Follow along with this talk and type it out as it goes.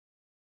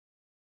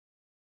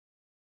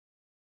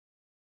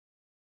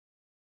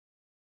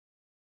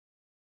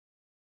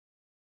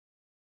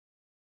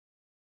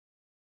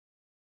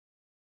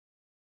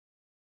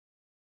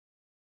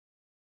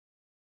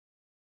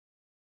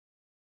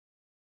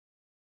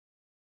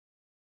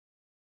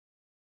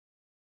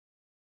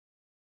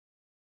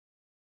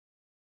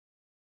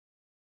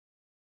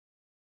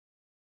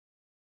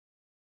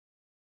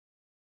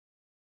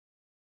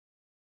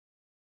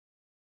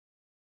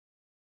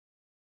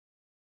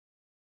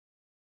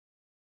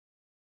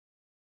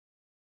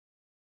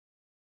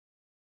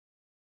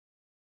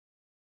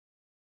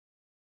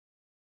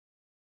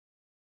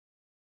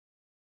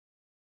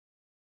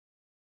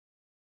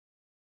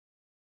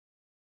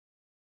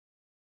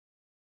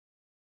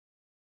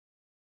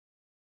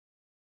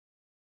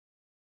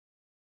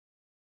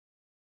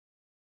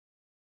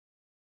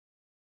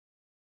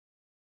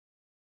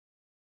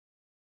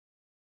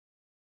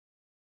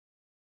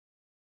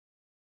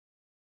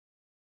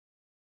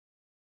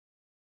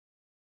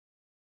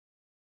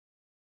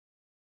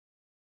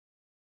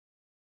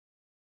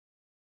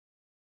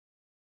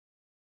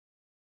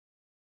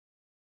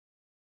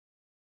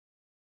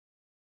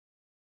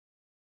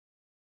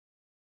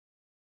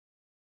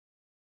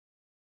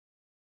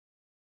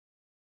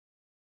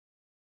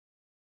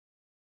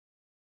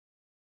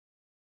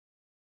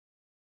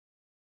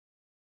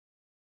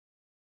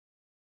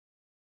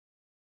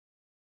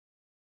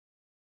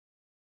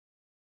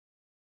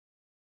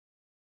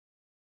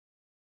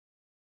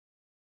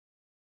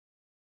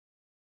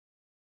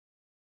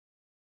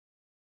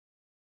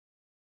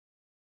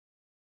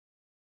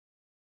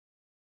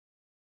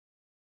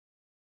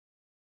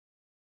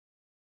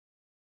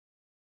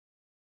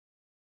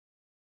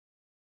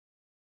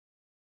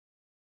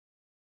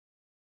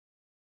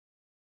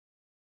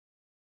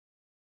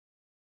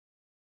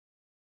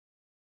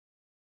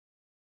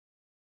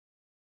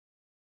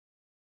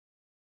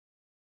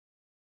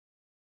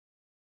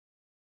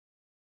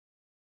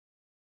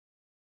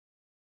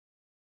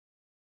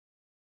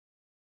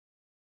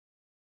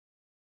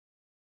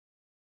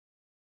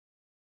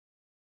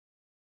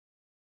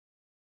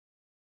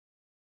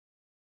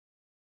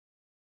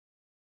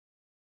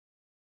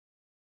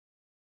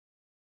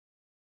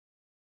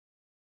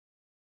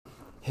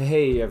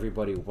Hey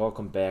everybody,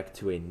 welcome back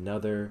to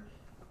another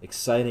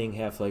exciting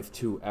Half-Life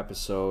 2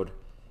 episode.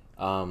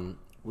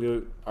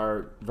 We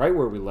are right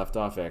where we left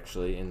off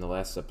actually in the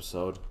last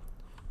episode,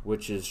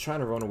 which is trying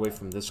to run away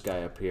from this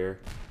guy up here.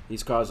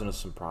 He's causing us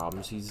some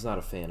problems. He's not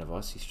a fan of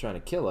us. He's trying to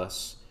kill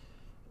us,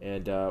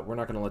 and we're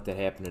not going to let that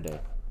happen today.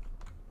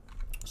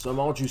 So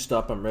I'm all juiced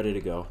up. I'm ready to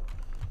go,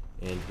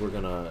 and we're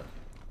gonna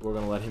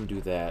let him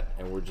do that,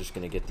 and we're just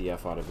gonna get the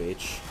F out of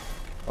H.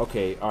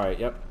 Okay, all right,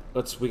 yep.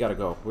 We gotta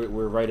go.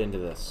 We're right into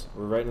this.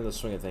 We're right into the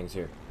swing of things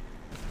here.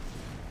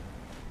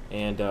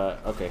 And,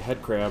 okay,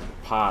 head crab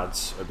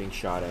pods are being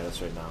shot at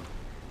us right now.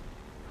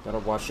 Gotta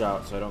watch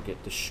out so I don't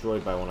get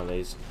destroyed by one of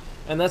these.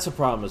 And that's a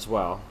problem as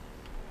well.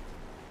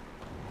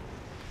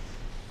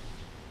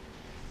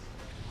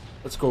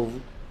 Let's go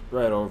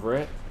right over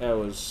it. That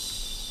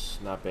was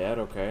not bad,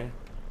 okay.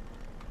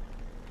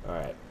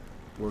 Alright,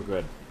 we're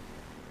good.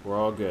 We're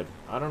all good.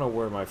 I don't know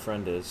where my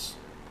friend is.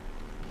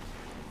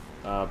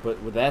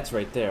 But that's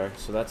right there,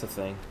 so that's a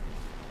thing.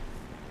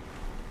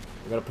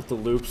 We gotta put the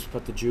loops,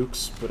 put the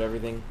jukes, put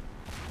everything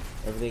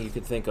you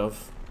could think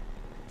of.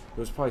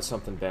 There's probably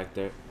something back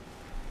there.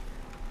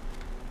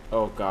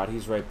 Oh god,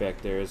 he's right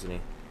back there, isn't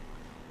he?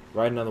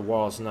 Riding on the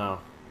walls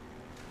now.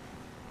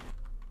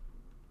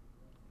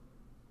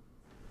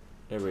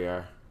 There we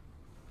are.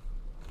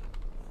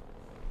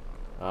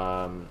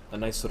 A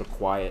nice little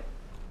quiet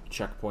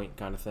checkpoint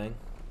kind of thing.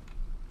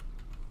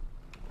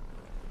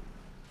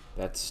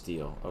 That's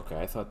steel. Okay,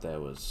 I thought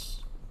that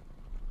was...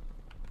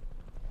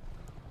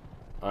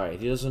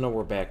 Alright, he doesn't know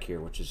we're back here,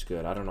 which is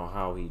good. I don't know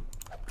how he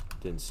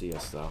didn't see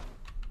us, though.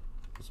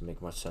 Doesn't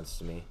make much sense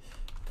to me.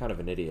 Kind of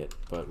an idiot,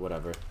 but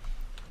whatever.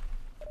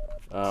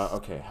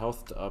 Okay,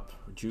 health up,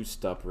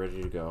 juiced up,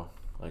 ready to go,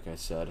 like I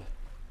said.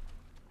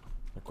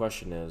 The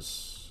question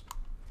is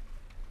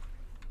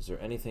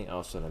there anything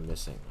else that I'm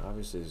missing?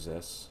 Obviously there's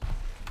this.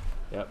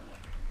 Yep,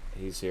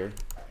 he's here.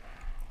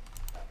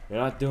 You're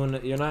not doing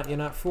it. You're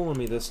not fooling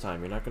me this time.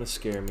 You're not gonna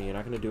scare me. You're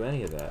not gonna do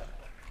any of that.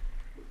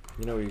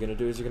 You know what you're gonna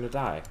do is you're gonna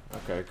die.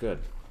 Okay, good.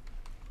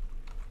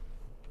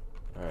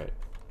 All right.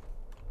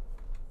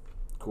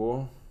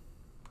 Cool.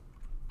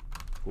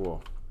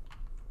 Cool.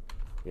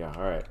 Yeah.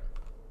 All right.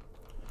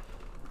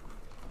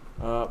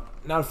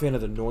 Not a fan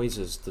of the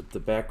noises, the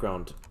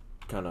background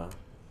kind of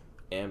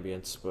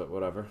ambience, but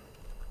whatever.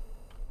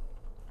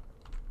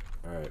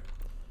 All right.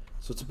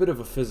 So it's a bit of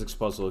a physics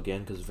puzzle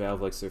again, because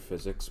Valve likes their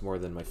physics more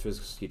than my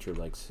physics teacher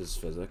likes his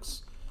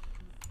physics.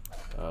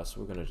 So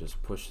we're going to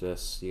just push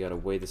this. You got to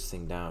weigh this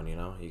thing down, you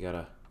know? You got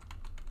to...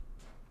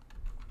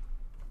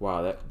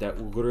 Wow,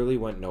 that literally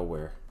went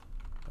nowhere.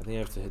 I think I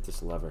have to hit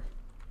this lever.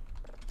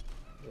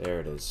 There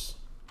it is.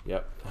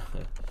 Yep.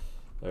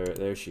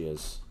 there she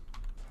is.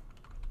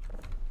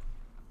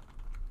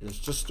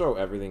 Just throw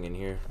everything in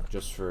here,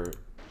 just for...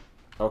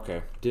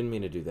 Okay, didn't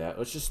mean to do that.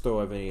 Let's just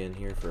throw everything in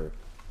here for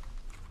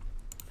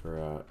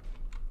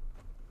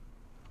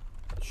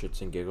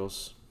shits and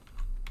giggles.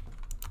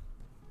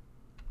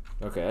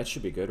 Okay, that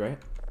should be good, right?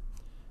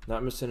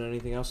 Not missing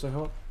anything else, I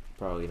hope?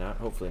 Probably not.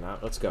 Hopefully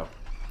not. Let's go.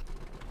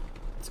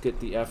 Let's get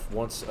the F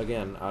once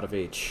again out of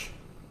H.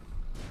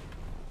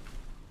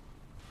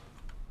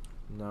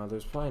 No,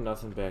 there's probably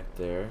nothing back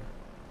there.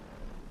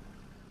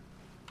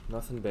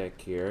 Nothing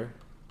back here.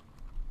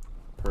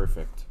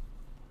 Perfect.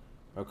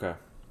 Okay.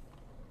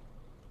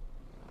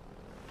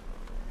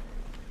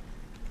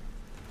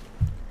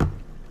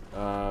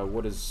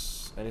 What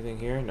is... anything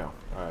here? No.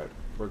 Alright,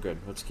 we're good.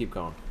 Let's keep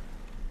going.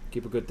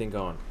 Keep a good thing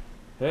going.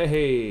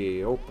 Hey,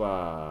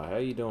 Opa! How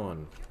you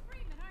doing?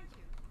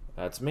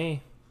 That's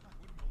me.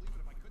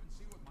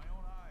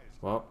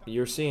 Well,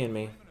 you're seeing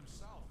me.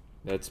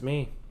 That's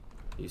me.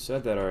 You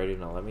said that already.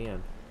 Now let me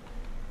in.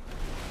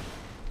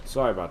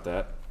 Sorry about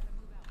that.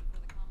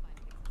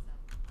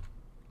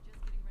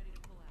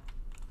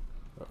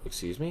 Oh,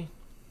 excuse me?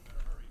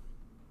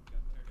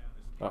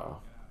 Uh-oh.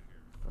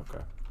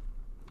 Okay.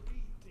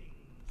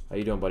 How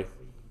you doing, buddy?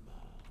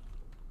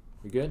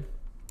 You good?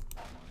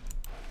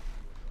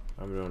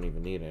 I don't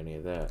even need any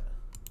of that.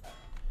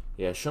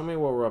 Yeah, show me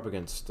what we're up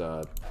against,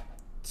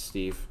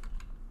 Steve.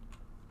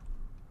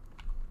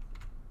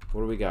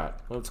 What do we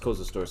got? Well, let's close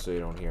this door so you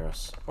don't hear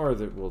us. Or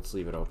we'll just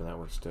leave it open. That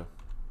works, too.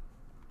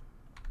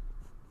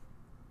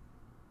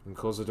 You can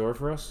close the door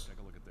for us? Take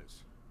a look at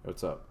this.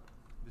 What's up?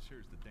 This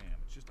here's the dam.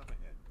 It's just up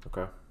ahead.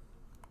 Okay.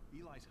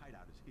 Eli's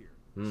hideout is here.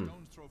 Hmm.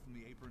 Stone's throw from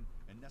the apron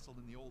and nestled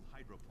in the old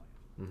hydro plant.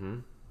 Mm-hmm.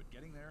 But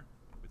getting there,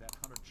 with that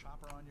hunter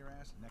chopper on your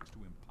ass, next to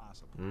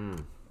impossible. Hmm.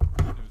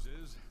 Good news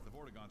is, the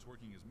Vortigaunt's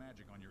working his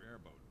magic on your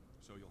airboat,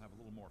 so you'll have a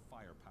little more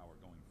firepower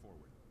going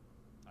forward.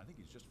 I think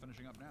he's just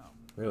finishing up now.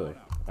 Really?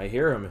 I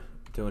hear him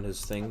doing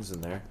his things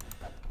in there.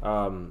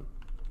 I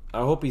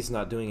hope he's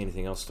not doing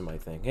anything else to my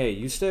thing. Hey,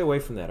 you stay away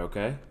from that,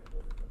 okay?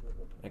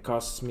 It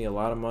costs me a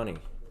lot of money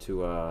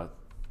to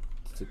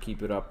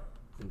keep it up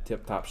in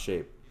tip-top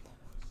shape.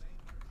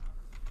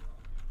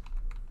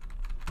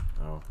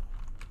 Oh.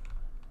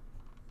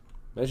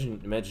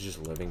 Imagine just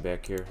living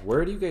back here.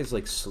 Where do you guys,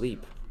 like,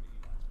 sleep?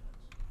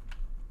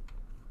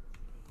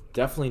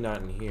 Definitely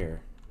not in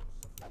here.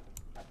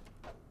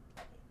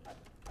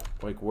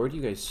 Like, where do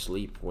you guys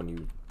sleep when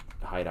you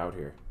hide out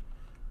here?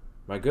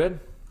 Am I good?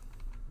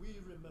 We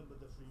remember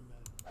the free men.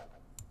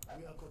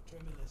 We are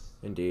coterminous.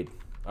 Indeed.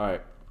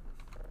 Alright.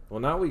 Well,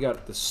 now we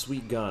got the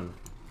sweet gun.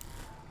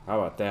 How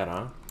about that,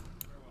 huh?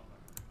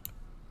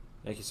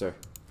 Thank you, sir.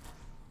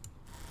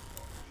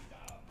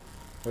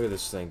 Look at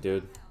this thing,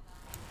 dude.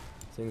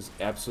 This thing's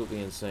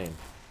absolutely insane.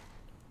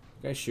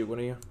 Can I shoot one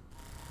of you?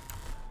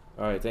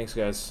 Alright, thanks,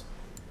 guys.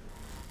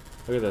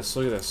 Look at this,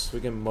 look at this. We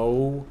can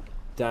mow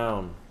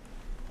down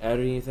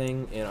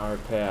anything in our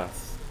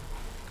path.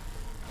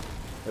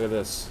 Look at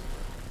this.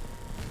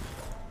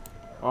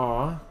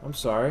 Aw, I'm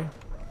sorry.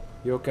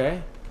 You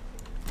okay?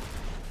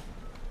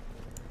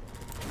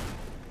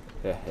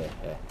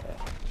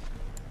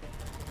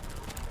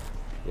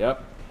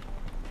 Yep.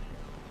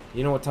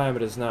 You know what time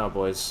it is now,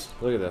 boys.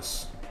 Look at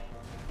this.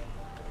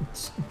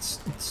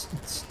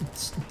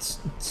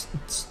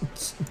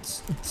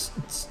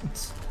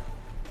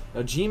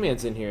 Now,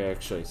 G-Man's in here,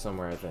 actually,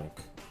 somewhere, I think.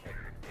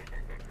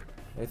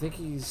 I think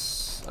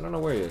he's... I don't know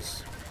where he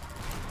is.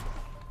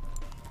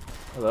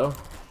 Hello?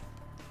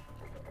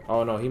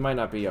 Oh, no, he might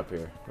not be up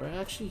here. Well,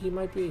 actually, he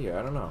might be here.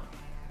 I don't know.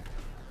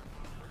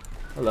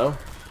 Hello?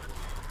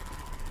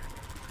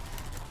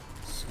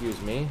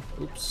 Excuse me.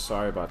 Oops,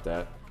 sorry about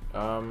that.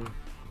 Can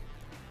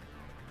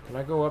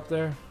I go up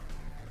there?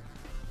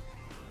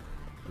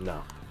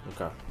 No.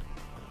 Okay.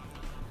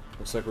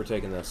 Looks like we're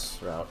taking this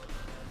route.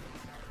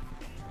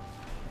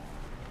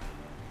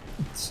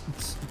 Just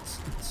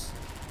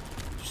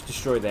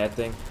destroy that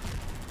thing.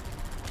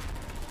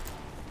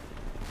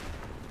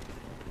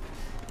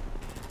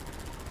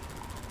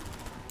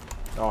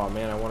 Oh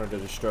man, I wanted to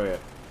destroy it.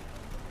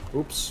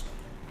 Oops.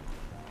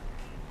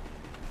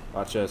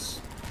 Watch this.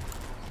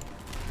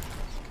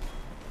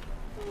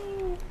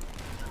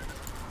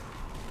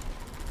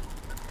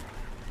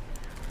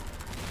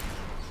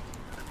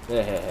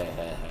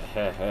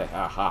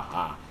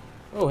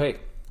 Oh, hey.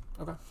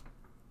 Okay.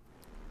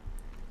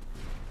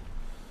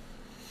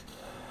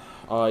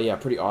 Yeah,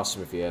 pretty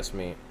awesome if you ask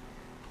me.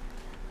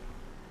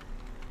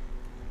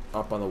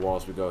 Up on the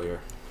walls we go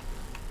here.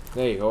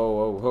 Hey,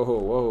 whoa, whoa, whoa,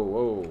 whoa,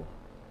 whoa.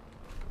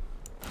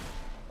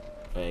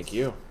 Thank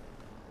you.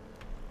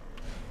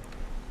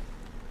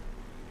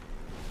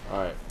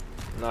 Alright,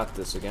 not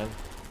this again.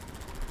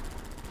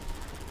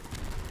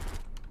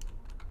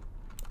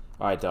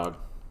 Alright, dog.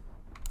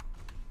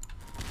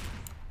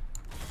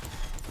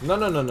 No,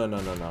 no, no, no,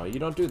 no, no, no. You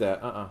don't do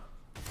that.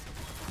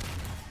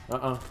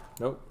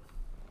 Nope.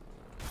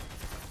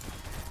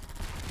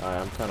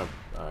 Alright, I'm kind of...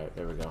 Alright,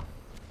 there we go.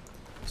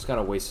 Just kind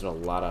of wasted a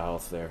lot of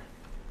health there.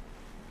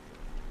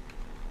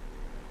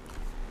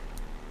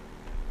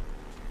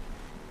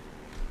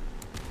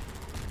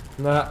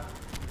 Nah.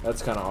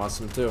 That's kind of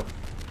awesome, too.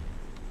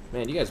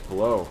 Man, you guys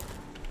blow.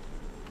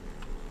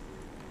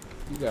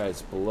 You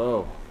guys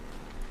blow.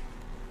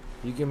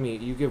 You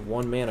give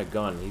one man a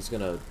gun. He's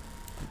gonna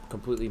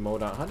completely mow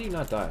down. How do you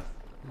not die?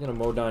 You're gonna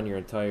mow down your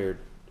entire...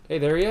 Hey,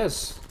 there he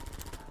is.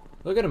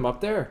 Look at him up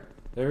there.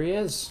 There he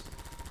is.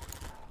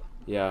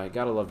 Yeah, I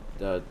gotta love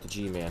the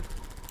G-Man,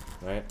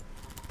 right?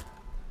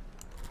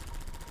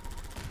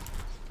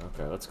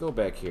 Okay, let's go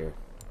back here.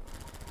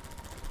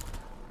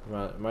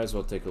 Might as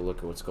well take a look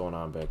at what's going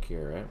on back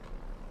here, right?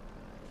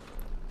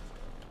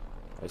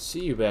 I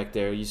see you back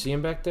there. You see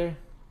him back there?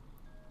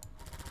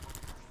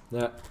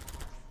 Nah.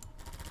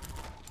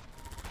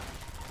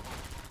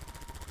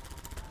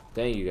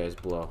 Dang, you guys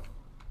blow.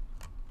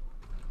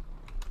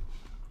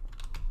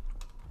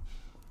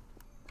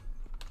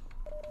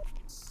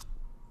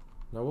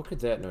 Now, what could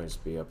that noise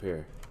be up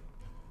here?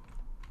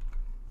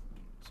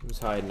 Someone's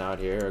hiding out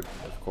here,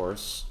 of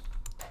course.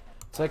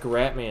 It's like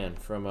Ratman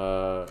from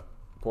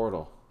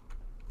Portal.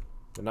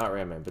 But not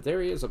Ratman. But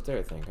there he is up there,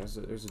 I think. There's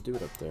a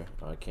dude up there.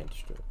 Oh, I can't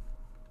destroy it.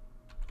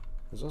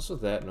 There's also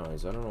that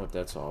noise. I don't know what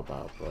that's all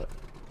about, but...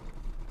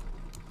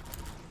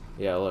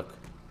 Yeah, look.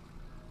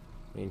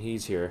 I mean,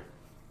 he's here.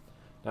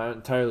 Not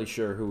entirely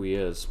sure who he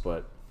is,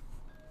 but...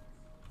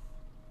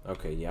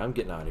 Okay, yeah, I'm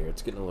getting out of here.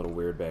 It's getting a little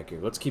weird back here.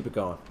 Let's keep it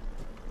going.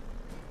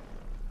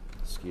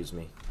 Excuse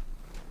me.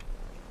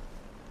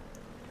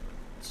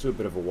 Let's do a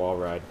bit of a wall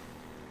ride.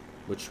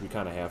 Which we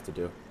kind of have to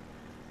do.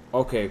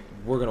 Okay,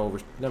 we're gonna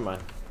never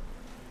mind.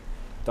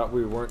 Thought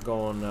we weren't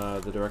going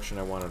the direction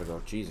I wanted to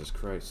go. Jesus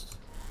Christ.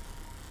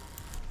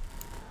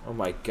 Oh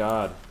my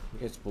god.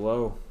 It's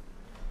below.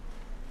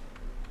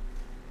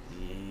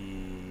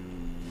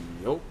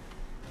 Nope.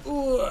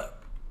 Ooh.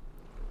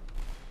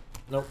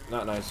 Nope,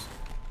 not nice.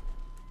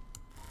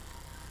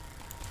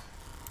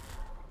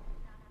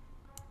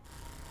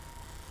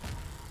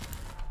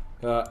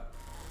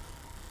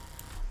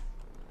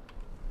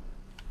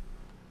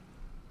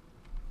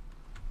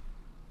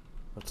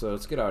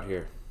 Let's get out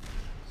here.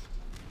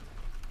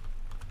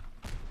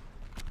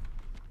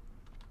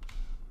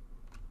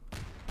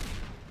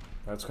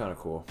 That's kind of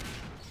cool.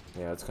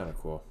 Yeah, that's kind of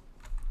cool.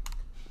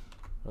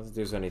 I don't think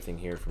there's anything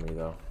here for me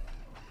though.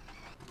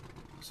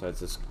 Besides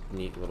this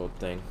neat little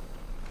thing.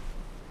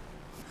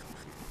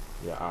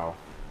 Yeah, ow.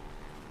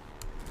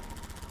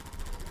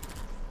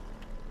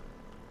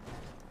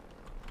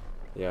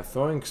 Yeah,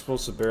 throwing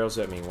explosive barrels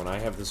at me when I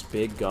have this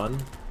big gun.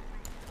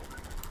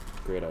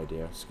 Great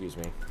idea. Excuse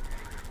me.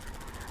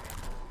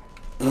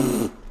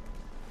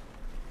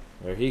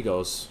 There he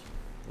goes.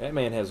 That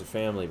man has a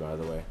family, by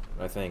the way.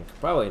 I think.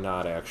 Probably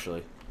not,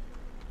 actually.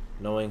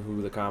 Knowing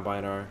who the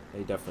Combine are,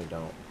 they definitely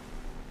don't.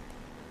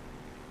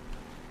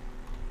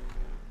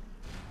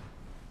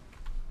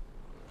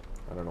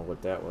 I don't know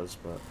what that was,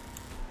 but...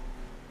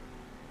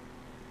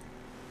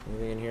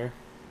 Anything in here?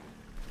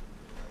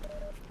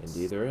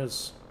 Indeed there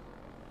is.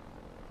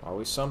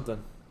 Always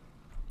something.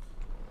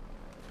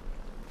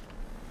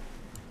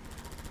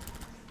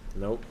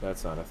 Nope,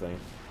 that's not a thing.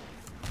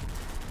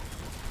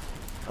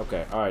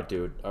 Okay, alright,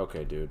 dude.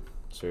 Okay, dude.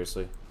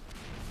 Seriously?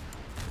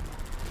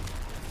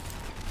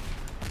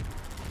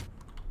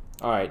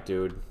 Alright,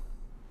 dude.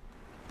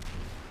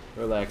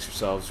 Relax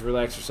yourselves.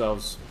 Relax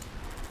yourselves.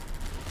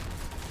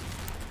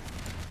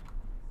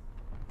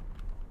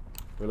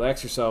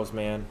 Relax yourselves,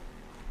 man.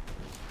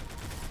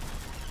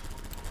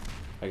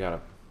 I got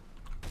him.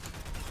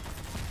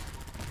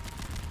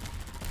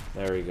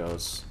 There he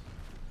goes.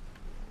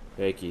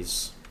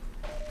 Bakies.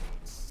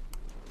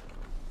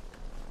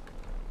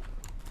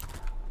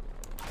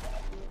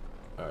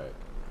 Alright.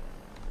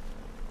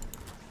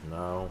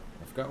 Now,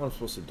 I forgot what I'm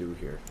supposed to do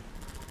here.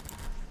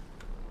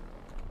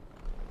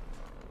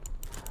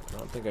 I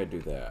don't think I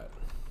do that.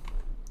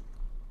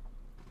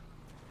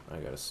 I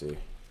gotta see.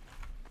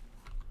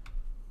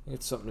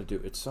 It's something to do.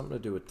 It's something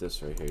to do with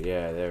this right here.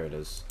 Yeah, there it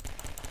is.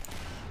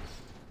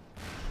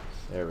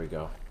 There we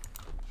go.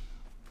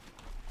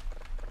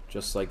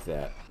 Just like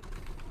that.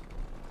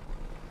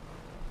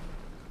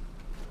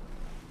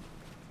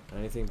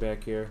 Anything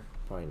back here?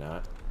 Probably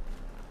not.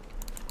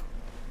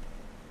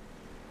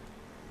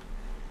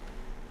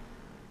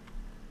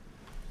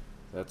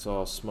 That's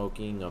all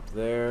smoking up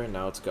there.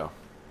 Now let's go.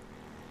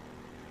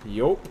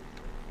 Yup.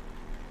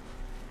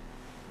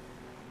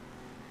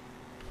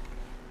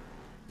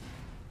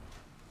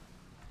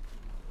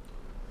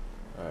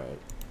 Alright.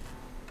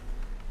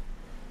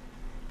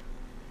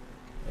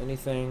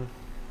 Anything?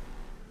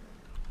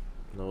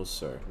 No,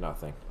 sir.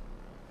 Nothing.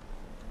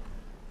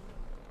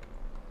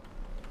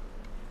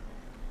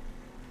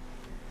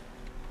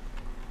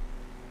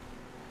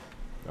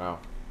 Wow.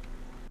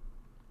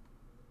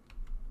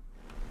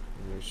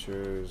 Make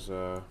sure there's,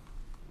 okay,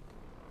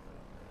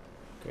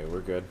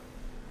 we're good.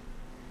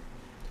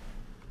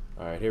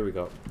 Alright, here we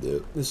go.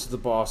 This is the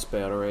boss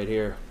battle right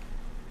here.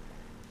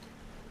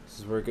 This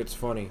is where it gets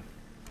funny.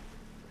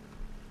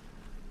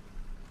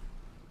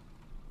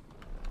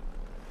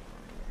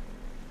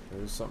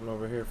 There's something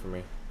over here for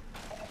me.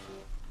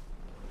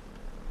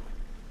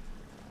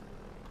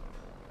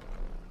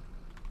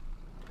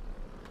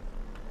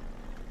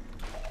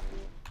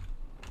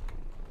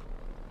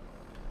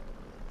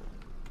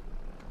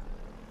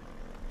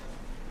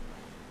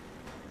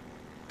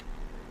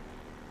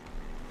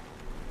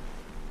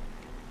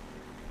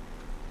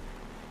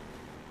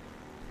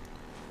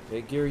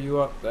 They gear you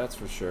up, that's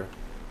for sure.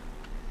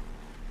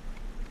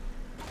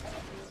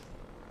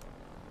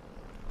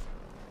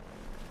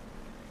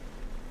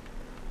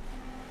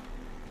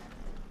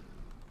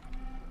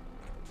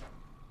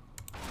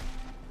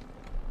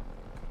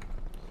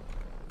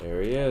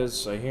 There he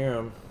is. I hear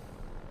him.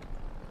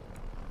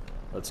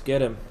 Let's get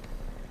him.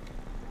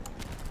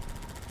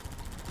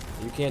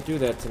 You can't do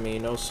that to me,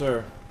 no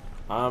sir.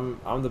 I'm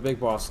the big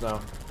boss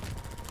now.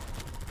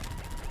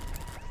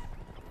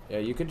 Yeah,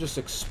 you can just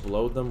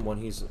explode them when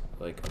he's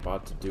like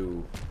about to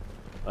do,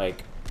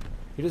 like,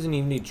 he doesn't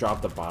even need to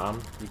drop the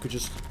bomb. You could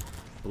just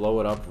blow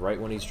it up right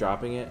when he's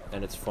dropping it,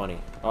 and it's funny.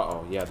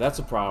 Uh-oh, yeah, that's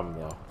a problem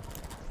though.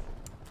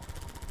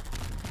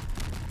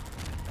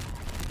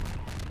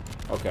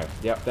 Okay,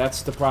 yep,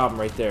 that's the problem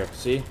right there.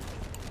 See?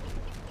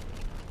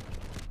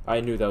 I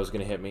knew that was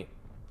gonna hit me.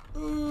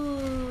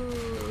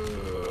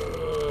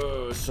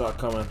 Saw it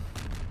coming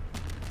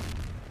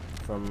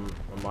from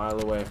a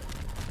mile away.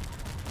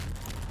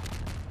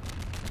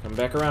 Come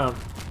back around.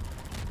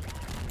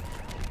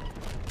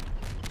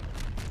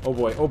 Oh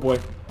boy, oh boy.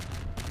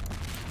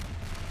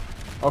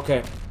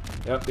 Okay.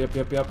 Yep, yep,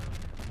 yep, yep.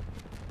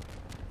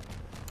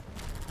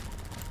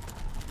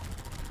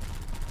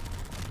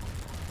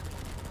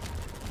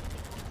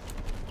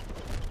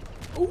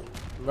 Oh,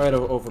 right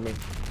over me.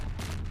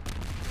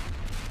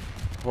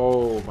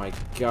 Oh my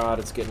god,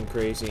 it's getting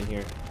crazy in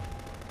here.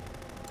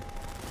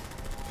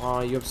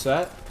 Aw, you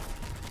upset?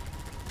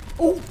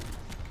 Oh!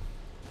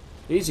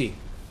 Easy.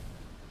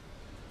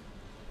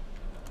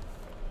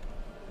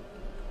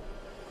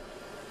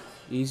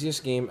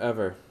 Easiest game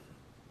ever.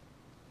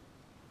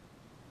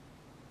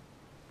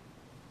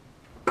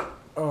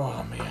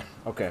 Oh man.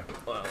 Okay.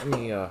 Well, let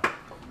me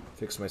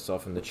fix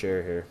myself in the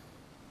chair here.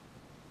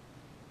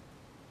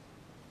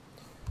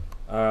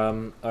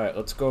 Alright,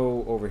 let's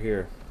go over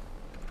here.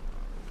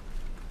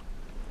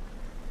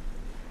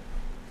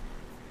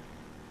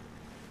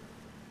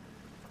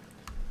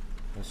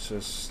 Let's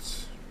just...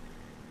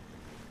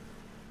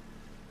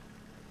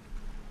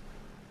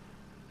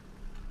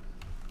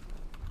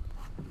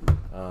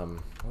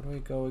 where do we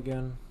go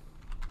again?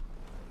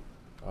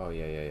 Oh,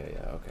 yeah,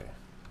 okay.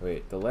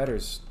 Wait, the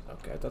ladder's...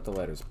 Okay, I thought the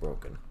ladder's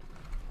broken.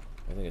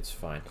 I think it's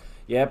fine.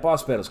 Yeah,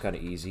 boss battle's kind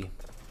of easy.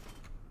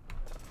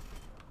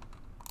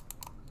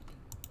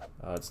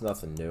 It's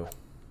nothing new.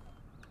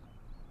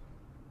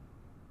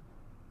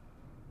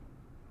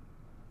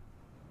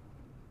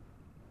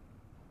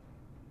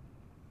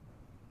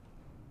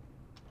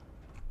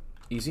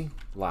 Easy.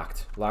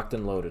 Locked. Locked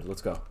and loaded.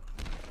 Let's go.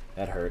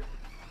 That hurt.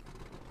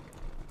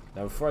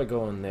 Now, before I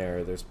go in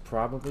there, there's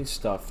probably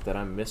stuff that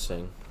I'm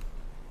missing.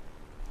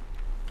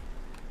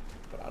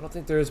 But I don't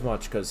think there is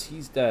much, because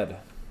he's dead.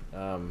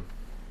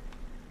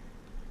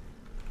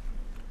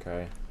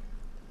 Okay.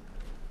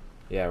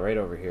 Yeah, right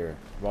over here.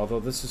 Although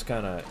this is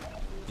kind of...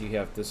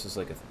 This is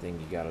like a thing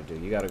you gotta do.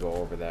 You gotta go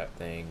over that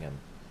thing and...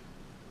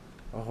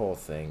 A whole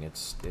thing.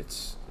 It's...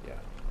 Yeah.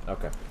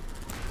 Okay.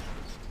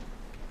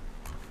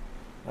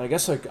 I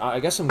guess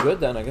I'm good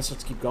then. I guess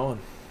let's keep going.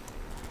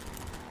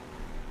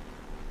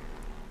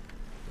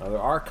 Now, there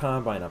are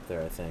Combine up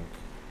there, I think.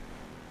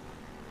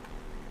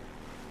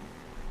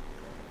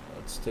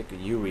 Let's take a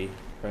Yui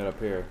right up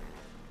here.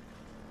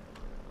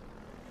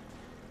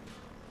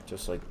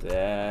 Just like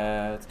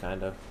that,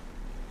 kind of.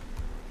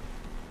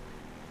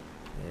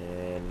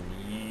 And...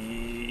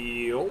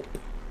 Yup.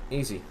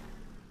 Easy.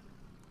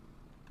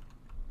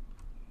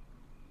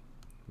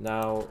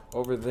 Now,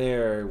 over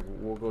there,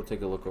 we'll go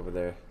take a look over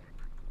there.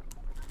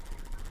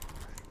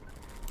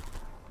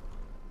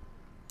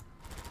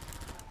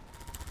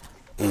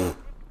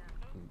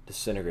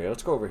 Disintegrate.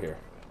 Let's go over here.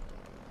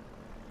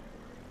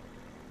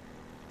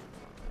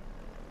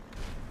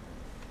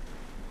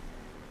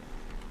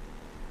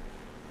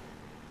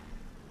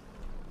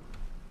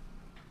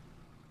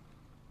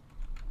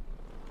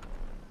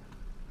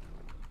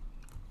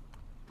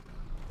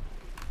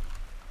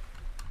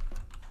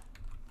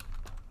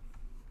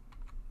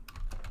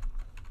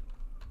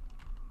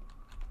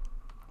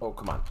 Oh,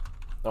 come on.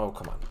 Oh,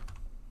 come on.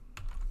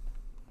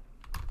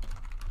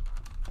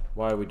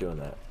 Why are we doing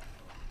that?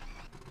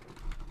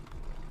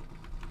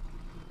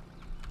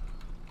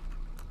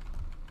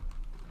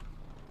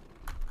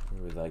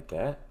 Maybe like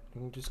that?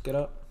 You can just get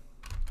up.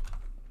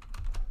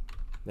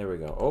 There we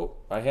go. Oh,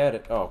 I had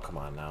it. Oh, come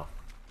on now.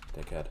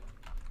 Dickhead.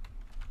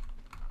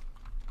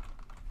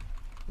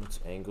 Let's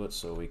angle it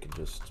so we can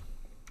just...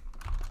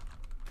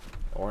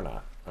 Or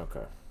not.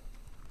 Okay.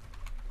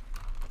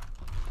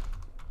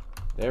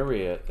 There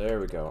we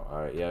go.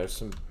 Alright, yeah, there's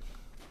some...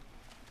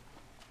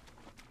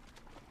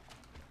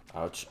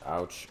 Ouch,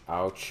 ouch,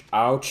 ouch,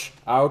 ouch,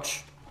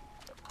 ouch!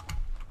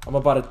 I'm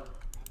about to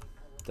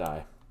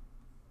die.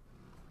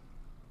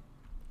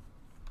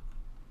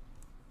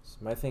 So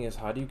my thing is,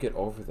 how do you get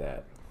over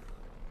that?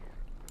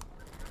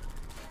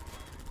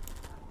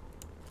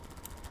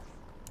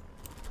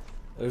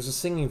 There's a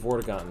singing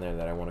Vortigaunt in there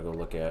that I want to go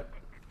look at.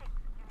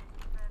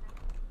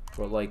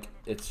 But, like,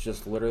 it's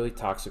just literally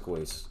toxic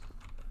waste.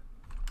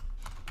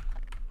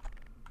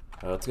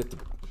 Let's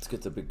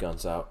get the big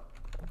guns out.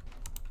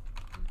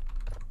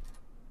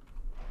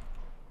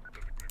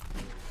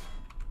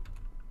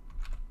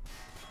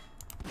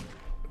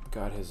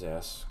 Got his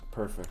ass.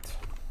 Perfect.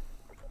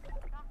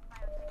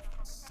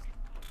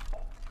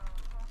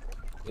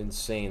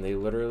 Insane. They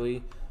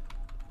literally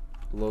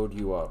load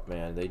you up,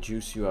 man. They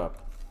juice you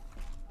up.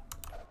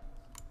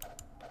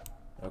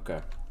 Okay.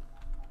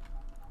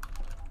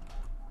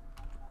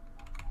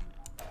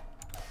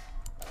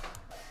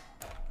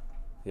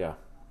 Yeah.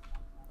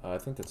 I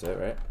think that's it,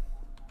 right?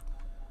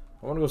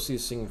 I want to go see a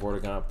singing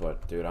Vortigaunt,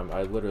 but dude,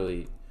 I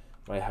literally,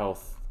 my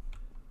health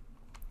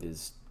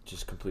is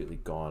just completely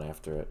gone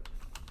after it.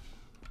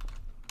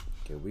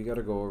 Okay, we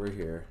gotta go over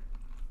here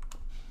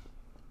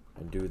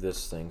and do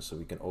this thing so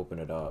we can open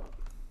it up.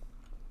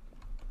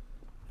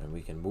 And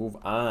we can move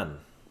on.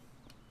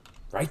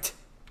 Right?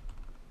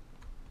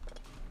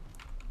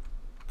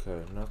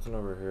 Okay, nothing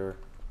over here.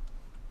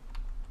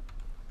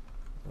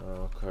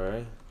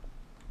 Okay.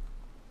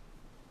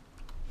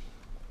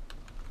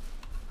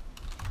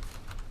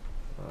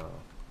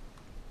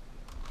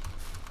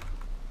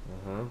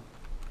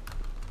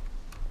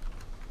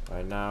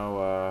 Alright,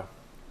 now,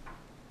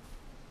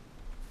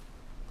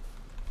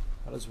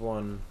 how does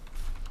one...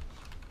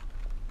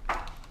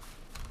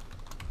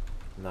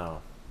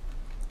 No.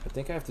 I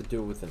think I have to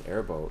do it with an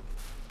airboat.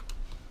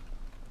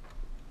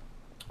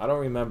 I don't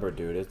remember,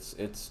 dude.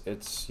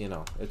 It's, you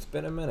know, it's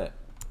been a minute.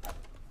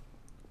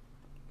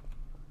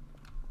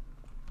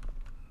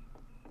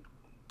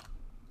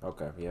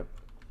 Okay, yep.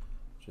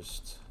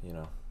 Just, you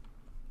know,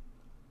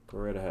 go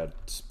right ahead.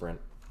 Sprint.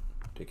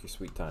 Take your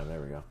sweet time. There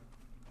we go.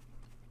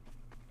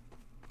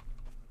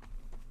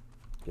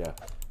 Yeah,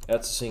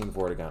 that's the Singing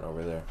Vortigaunt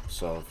over there.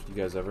 So if you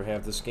guys ever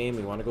have this game,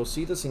 you want to go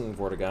see the Singing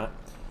Vortigaunt,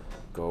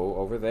 go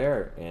over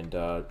there and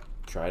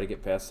try to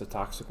get past the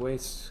toxic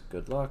waste.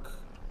 Good luck.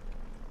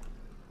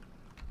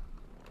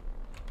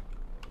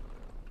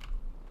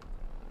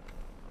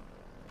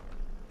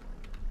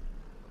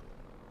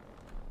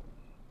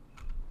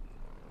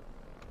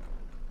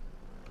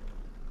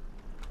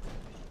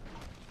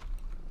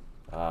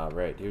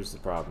 Right, here's the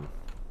problem.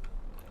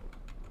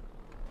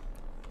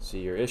 See,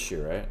 your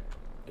issue, right,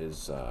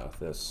 is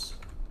this.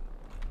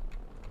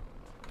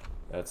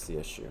 That's the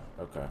issue.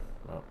 Okay.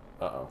 Oh,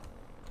 uh-oh.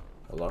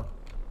 Hello?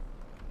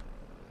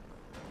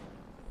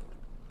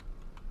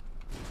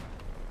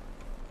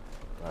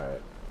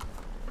 Alright.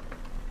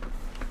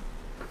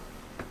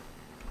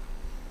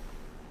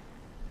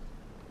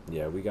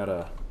 Yeah, we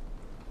gotta...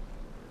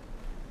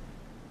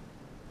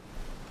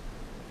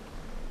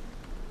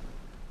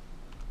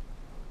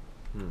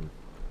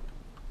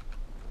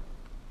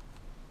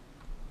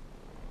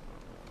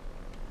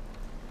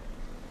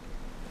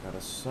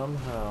 Gotta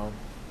somehow...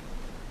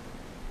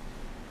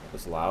 That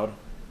was loud.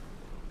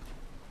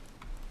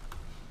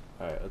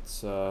 Alright,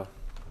 let's, Oh,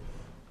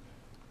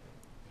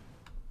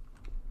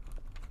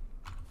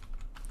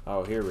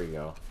 here we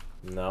go.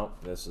 No,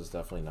 this is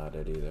definitely not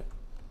it either.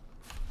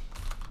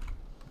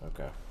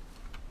 Okay.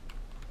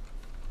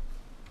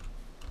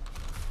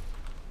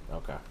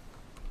 Okay.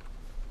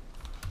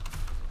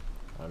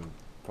 I'm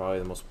probably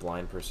the most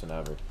blind person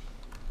ever.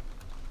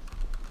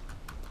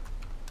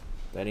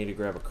 Do I need to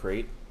grab a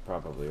crate?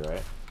 Probably, right?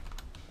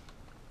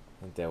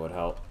 I think that would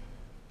help.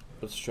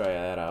 Let's try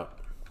that out.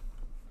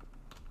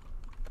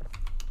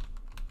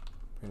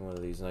 Bring one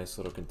of these nice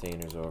little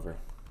containers over.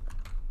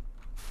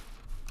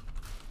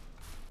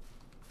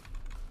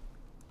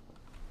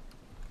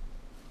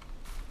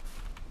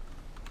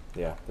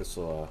 Yeah,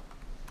 this'll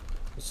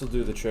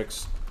do the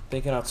tricks.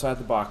 Thinking outside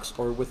the box,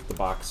 or with the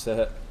box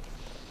set.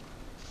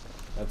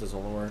 That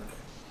doesn't work.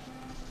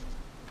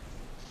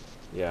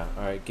 Yeah,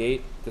 alright,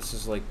 gate. This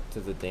is like to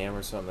the dam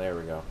or something. There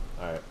we go.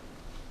 Alright.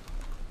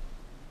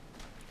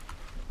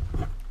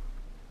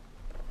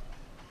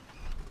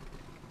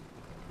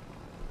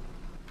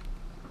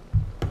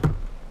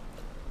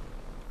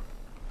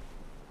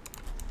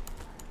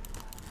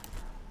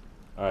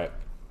 Alright.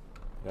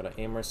 Gotta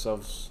aim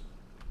ourselves,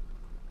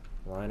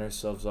 line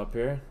ourselves up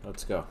here.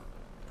 Let's go.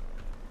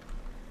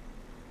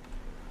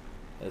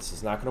 This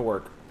is not gonna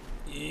work.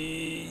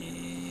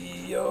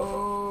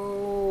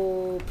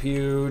 Yo,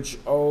 Puge.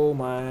 Oh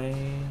my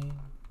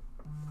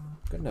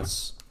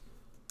goodness.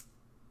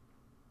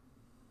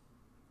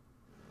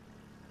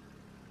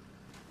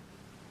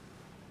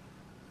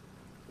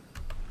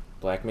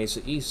 Black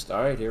Mesa East.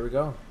 Alright, here we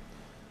go.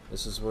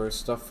 This is where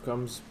stuff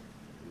comes.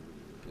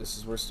 This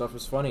is where stuff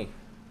is funny.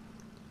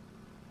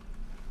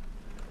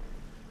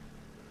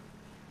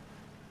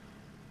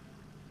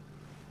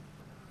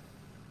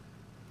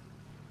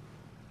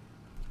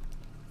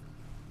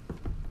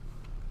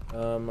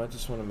 I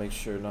just want to make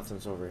sure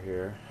nothing's over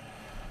here.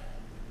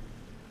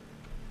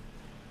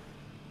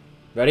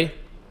 Ready?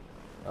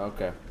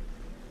 Okay.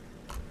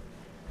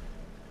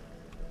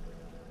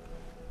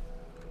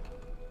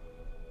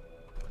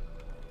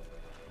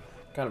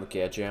 Kind of a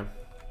cat jam.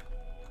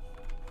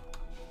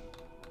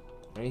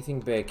 Anything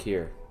back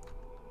here?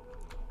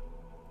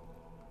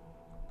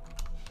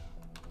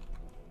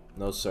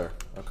 No, sir.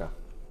 Okay.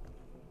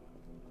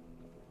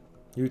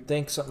 You'd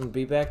think something would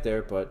be back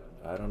there, but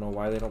I don't know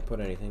why they don't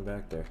put anything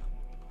back there.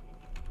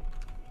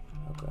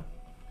 Okay.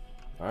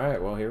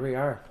 Alright, well, here we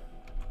are.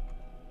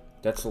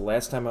 That's the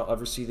last time I'll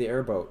ever see the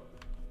airboat.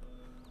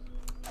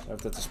 I don't know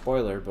if that's a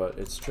spoiler, but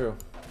it's true.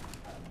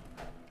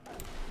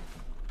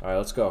 Alright,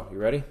 let's go. You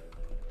ready?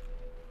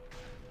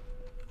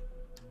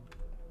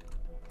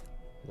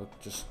 Look,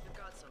 just...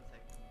 Got something.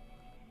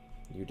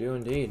 You do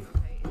indeed.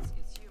 Okay,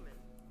 it's human.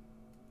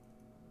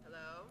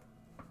 Hello?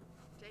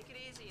 Take it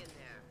easy in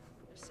there.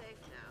 You're safe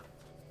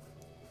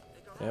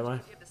now. Am I?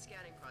 Give the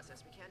scanning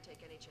process. We can't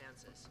take any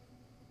chances.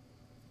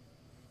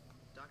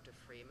 Dr.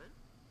 Freeman?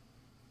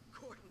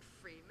 Gordon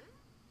Freeman?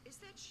 Is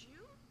that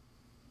you?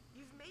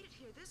 You've made it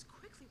here this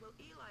quickly. Well,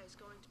 Eli is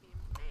going to be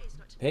amazed,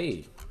 not to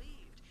Hey. be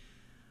relieved.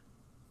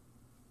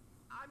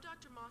 I'm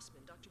Dr.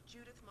 Mossman, Dr.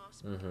 Judith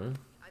Mossman. Mm-hmm.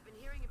 I've been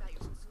hearing about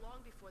you since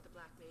long before the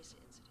Black Mesa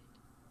incident.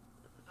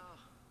 Oh,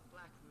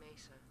 Black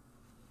Mesa.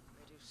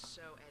 I do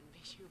so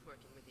envy you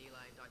working with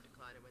Eli and Dr.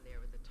 Kleiner when they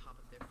were at the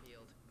top of their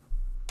field.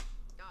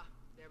 Ah,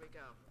 there we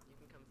go. You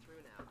can come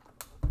through now.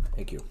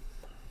 Thank you.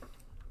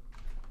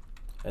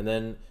 And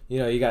then, you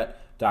know, you got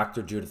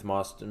Dr. Judith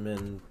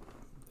Mossman,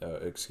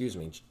 excuse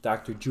me,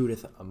 Dr.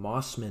 Judith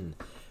Mossman,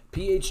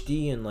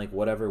 PhD in like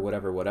whatever.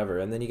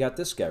 And then you got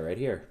this guy right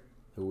here,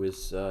 who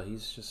is,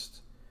 he's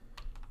just,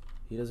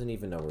 he doesn't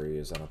even know where he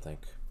is, I don't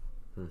think.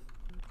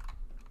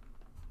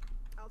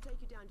 I'll take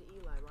you down to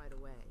Eli right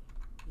away.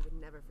 He would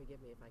never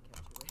forgive me if I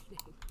kept you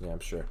waiting. Yeah, I'm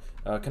sure.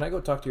 Can I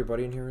go talk to your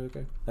buddy in here really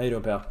quick? How you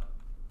doing, pal?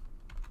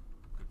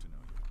 Good to know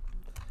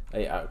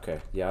you. Hey, okay.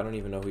 Yeah, I don't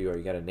even know who you are.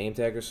 You got a name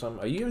tag or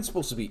something? Are you even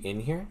supposed to be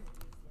in here?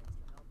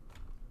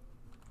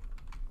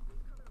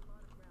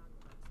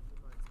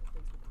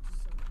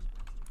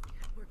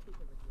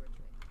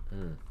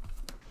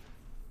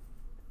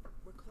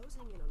 We're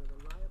closing in on a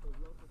reliable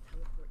local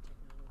teleport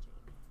technology.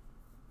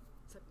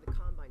 Something the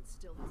Combine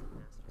still hasn't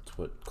mastered. That's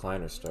what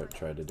Kleiner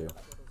tried to do.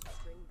 Portals are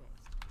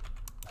string-based,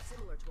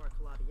 similar to our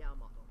Calabi-Yau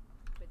model,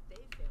 but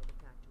they fail to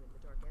factor in the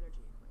dark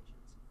energy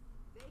equations.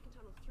 They can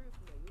tunnel through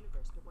from their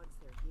universe, but once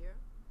they're here,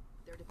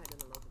 they're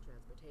dependent on local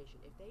transportation.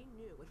 If they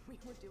knew what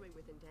we were doing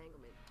with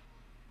entanglement,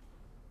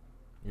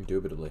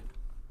 Indubitably.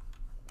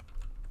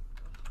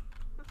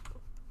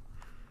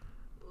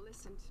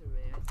 Listen to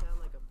me. I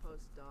sound like a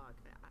postdoc.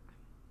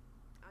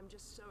 I'm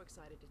just so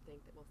excited to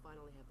think that we'll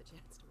finally have the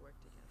chance to work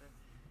together.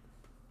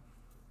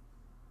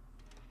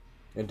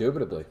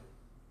 Indubitably.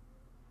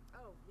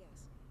 Oh,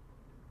 yes.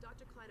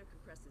 Dr. Kleiner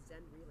compressed the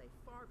Zen relay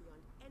far beyond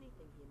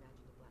anything he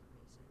imagined at Black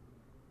Mesa.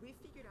 We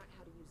figured out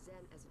how to use Zen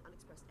as an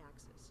unexpressed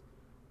axis,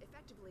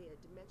 effectively a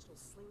dimensional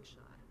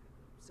slingshot,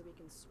 so we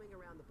can swing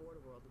around the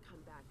border world and come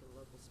back in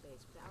local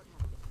space without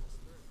having to pass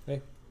through.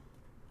 Hey,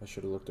 I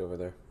should have looked over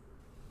there.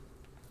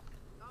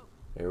 Oh,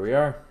 Here we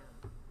are.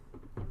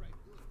 All right,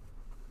 good.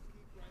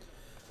 Keep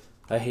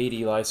right on. I hate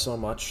Eli so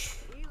much.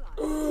 Eli.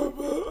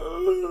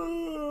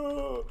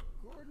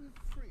 Gordon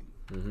Freeman.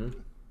 Mm-hmm.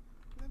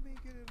 Let me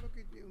get a look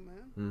at you,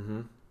 man.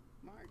 Mm-hmm.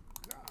 My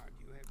God,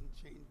 you haven't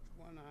changed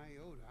one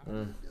iota. How do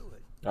you do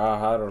it?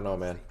 I don't know,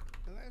 man.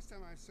 The last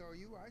time I saw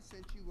you, I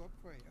sent you up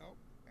for help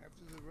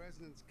after the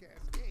resonance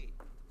cascade.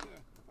 I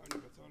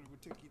never thought it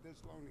would take you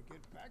this long to get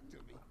back to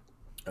me.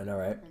 I know,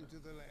 right? Come to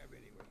the lab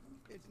anyway.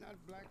 It's not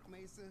Black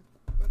Mesa,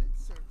 but it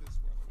served us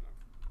well enough.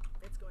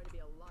 It's going to be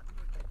a lot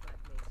more like Black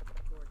Mesa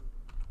with Gordon.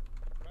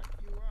 Right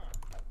you are.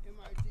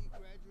 MIT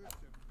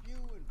graduates are few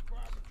and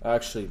far between. I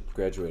actually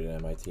graduated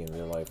MIT in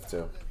real life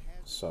too. That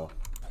has So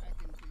back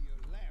into your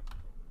lab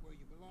coat where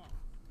you belong.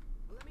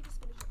 Well, let me just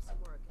finish up some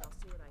work and I'll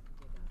see what I can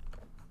dig up.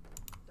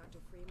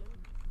 Dr. Freeman,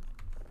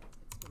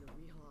 it's been a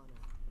real honor.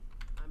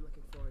 I'm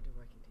looking forward to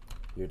working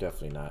together. you're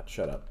definitely not.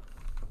 Shut up.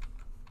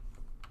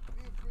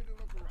 Feel free to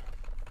look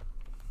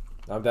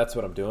around. That's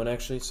what I'm doing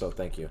actually. So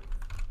thank you.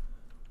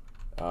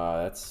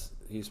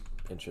 He's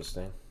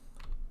interesting.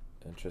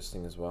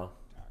 Interesting as well.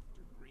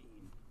 Dr. Green.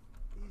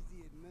 He's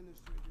the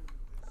administrator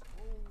of this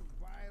whole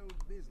vile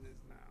business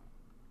now.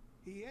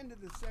 He ended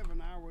the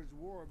 7 Hours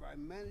War by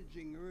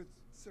managing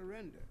Earth's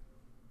surrender.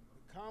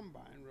 The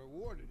Combine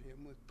rewarded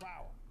him with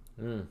power.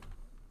 Mm.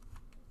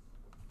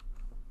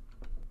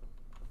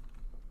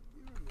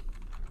 You remember my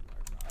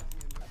wife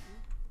Ozzy and Lucky?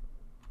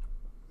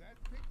 That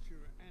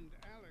picture and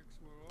Alex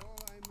were all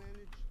I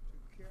managed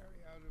to carry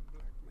out of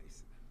Black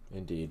Mesa.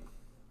 Indeed.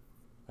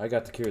 I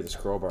got to carry this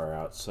crowbar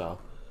out, so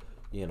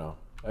you know.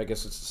 I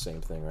guess it's the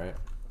same thing, right?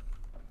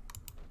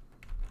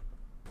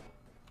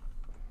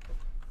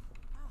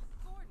 Ah,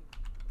 Gordon.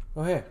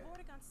 Oh hey,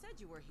 Vortigaunt said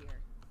you were here.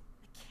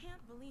 I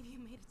can't believe you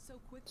made it so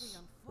quickly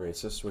on foot.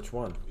 racist. Which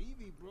one?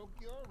 Evie broke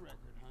your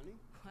record, honey.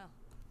 Well,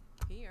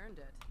 he earned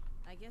it.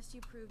 I guess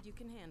you proved you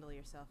can handle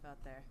yourself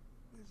out there.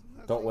 There's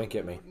nothing Don't wink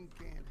at me. Gordon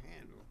can't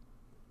handle,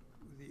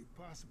 with the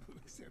possible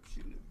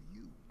exception of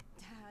you.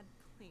 Dad,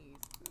 please.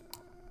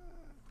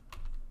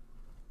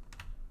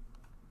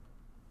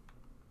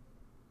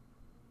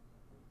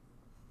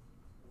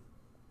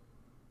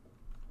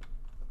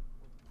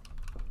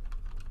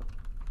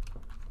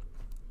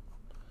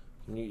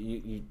 Can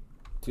you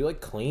do you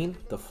like clean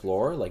the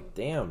floor? Like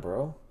damn,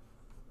 bro.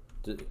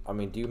 Do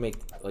you make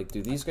like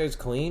do these guys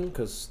clean?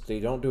 Cause they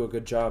don't do a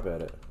good job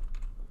at it.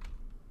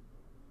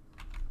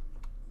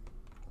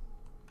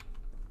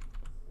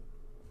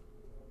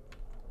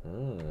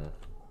 Hmm.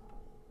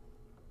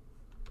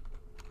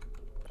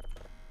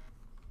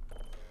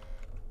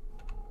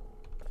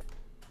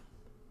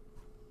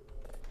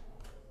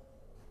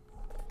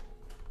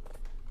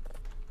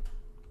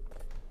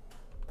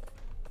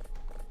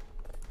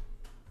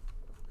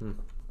 Hmm.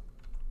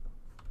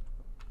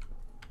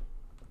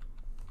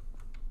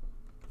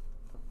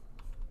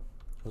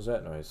 What's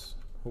that noise?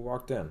 Who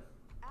walked in?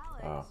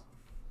 Alex, Oh. I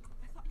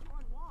thought you were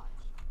on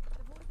watch.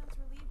 The Vortigaunts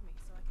relieved me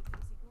so I could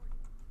come see Gordon.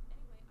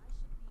 Anyway, I should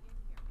be in here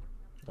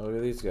working on Oh, look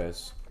at these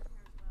guys.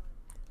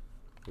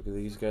 Look at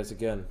these guys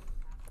again.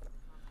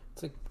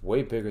 It's like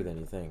way bigger than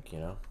you think, you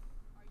know?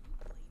 Are you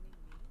blaming me? Then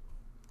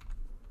maybe you should let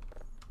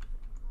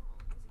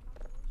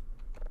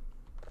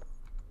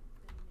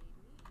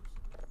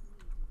me do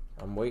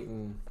the I'm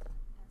waiting.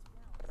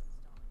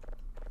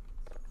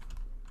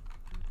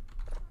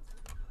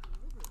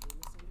 Deliberately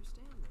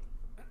misunderstand me.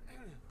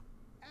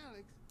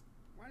 Alex,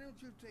 why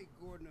don't you take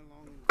Gordon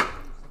along and do some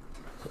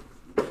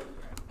practice?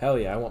 Hell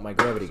yeah, I want my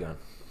gravity gun.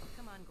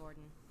 Come on,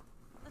 Gordon.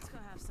 Let's go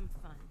have some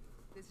fun.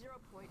 The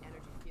zero-point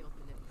energy field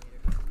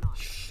manipulator is not.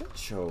 Shit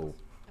show.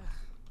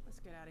 Let's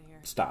get out of here.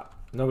 Stop.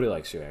 Nobody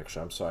likes you,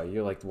 actually. I'm sorry.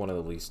 You're like one of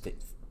the least.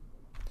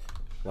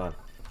 Hold on.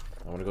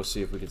 I want to go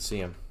see if we can see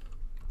him.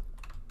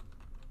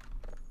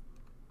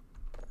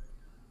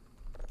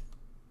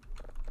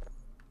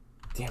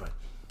 Damn it.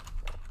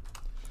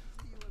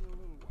 See you in a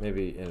little while.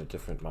 Maybe in a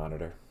different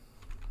monitor.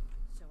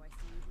 So I see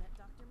you've met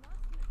Dr.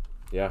 Mothman.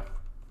 Yeah. She's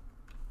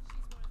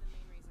one of the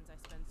main reasons I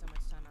spend so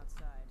much time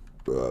outside.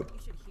 You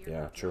should hear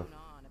Yeah, her true. drone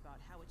on about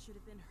how it should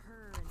have been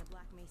her in the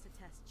Black Mesa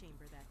test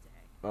chamber that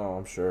day. Oh,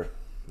 I'm sure.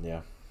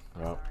 Yeah.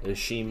 Well, Sorry, is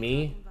she I'm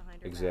me? talking behind her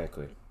back.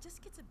 Exactly. It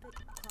just gets a bit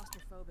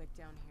claustrophobic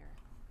down here.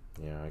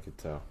 Yeah, I could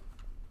tell.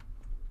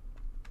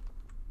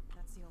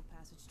 That's the old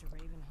passage to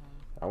Ravenholm.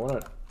 I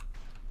want to.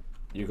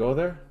 You go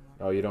there?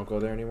 Oh, you don't go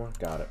there anymore?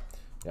 Got it.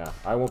 Yeah,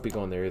 I won't be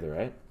going there either,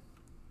 right?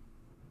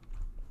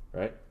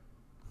 Right?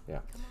 Yeah.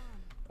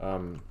 Come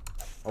on.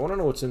 I want to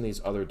know what's in these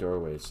other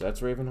doorways.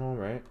 That's Ravenholm,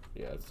 right?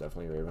 Yeah, it's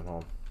definitely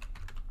Ravenholm.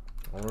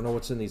 I don't know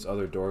what's in these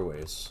other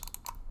doorways.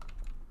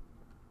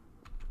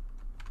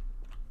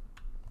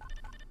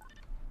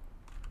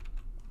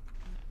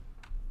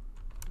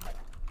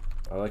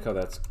 I like how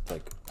that's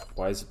like,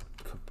 why is it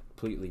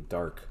completely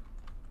dark?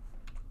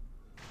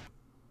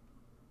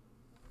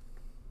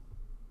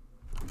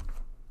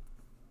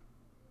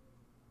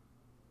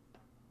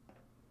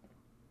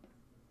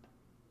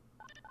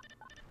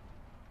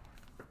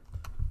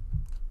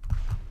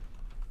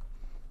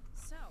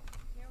 So,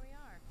 here we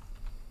are.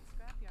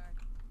 Scrapyard.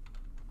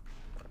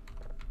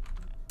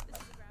 This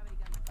is the gravity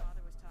gun my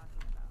father was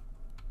talking about.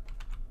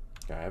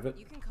 Can I have it?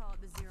 You can call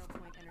it the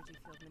zero-point energy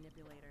field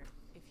manipulator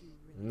if you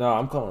really No,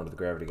 I'm calling it the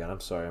gravity gun. I'm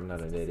sorry, I'm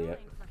not It's an idiot.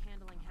 designed for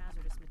handling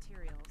hazardous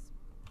materials,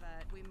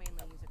 but we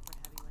mainly use it for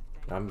heavy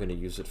lifting. I'm gonna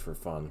use it for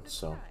fun, Give it a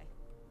so. try.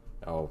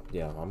 Oh,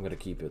 yeah, I'm gonna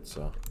keep it,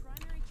 so. The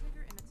primary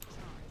trigger emits a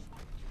charge.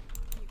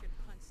 You can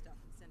punch stuff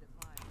and send it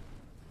flying.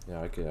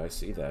 Yeah, I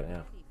see that,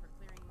 yeah. Handy for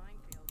clearing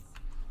minefields.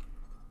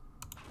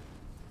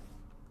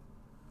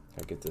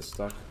 Can I get this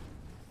stuck?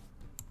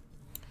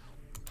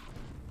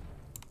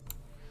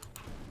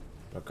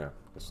 Okay,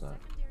 it's not.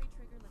 Secondary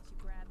trigger lets you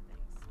grab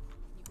things.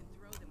 You can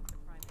throw them with the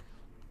primary.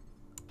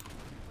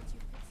 Once you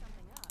pick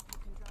something up, you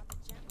can drop it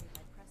gently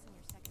by pressing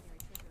your secondary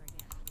trigger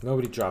again.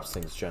 Nobody drops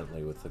things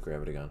gently with the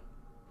gravity gun.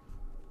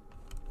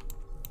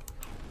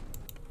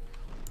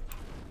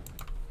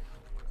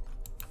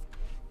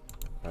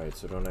 Alright,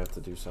 so don't have to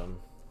do something.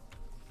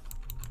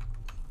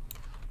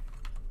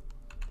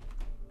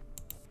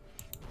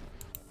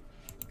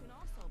 You can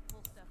also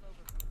pull stuff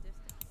over from a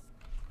distance.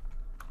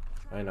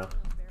 Try I know. opening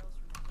those barrels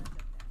from the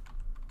ledge up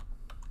there.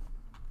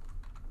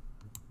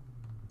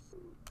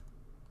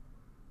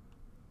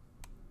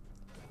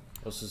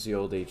 This is the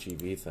old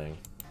HEV thing.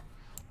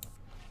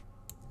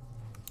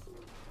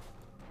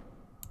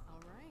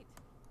 All right.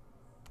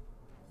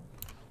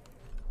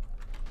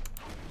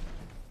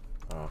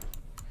 Oh.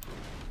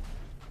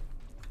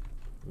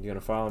 You gonna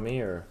follow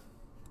me, or?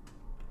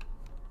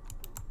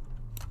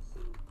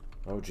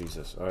 Oh,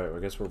 Jesus. Alright, I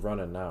guess we're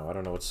running now. I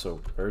don't know what's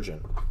so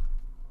urgent.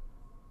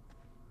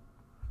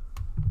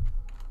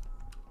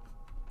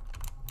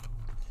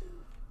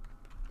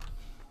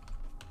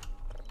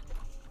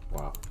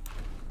 Wow.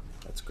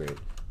 That's great.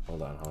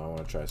 Hold on, I want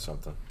to try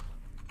something.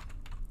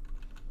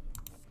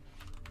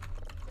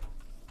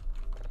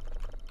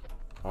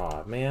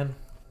 Aw, man.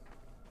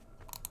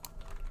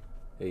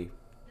 Hey.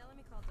 Now let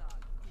me call Dog.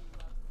 He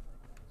loves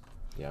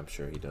the Yeah, I'm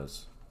sure he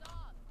does. Dog.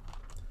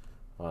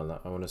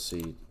 Well, I want to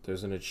see.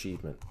 There's an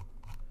achievement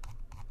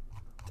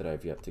that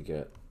I've yet to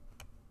get.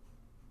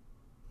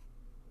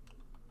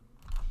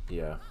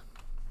 Yeah.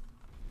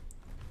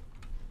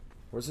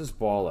 Where's his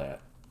ball at?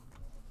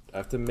 I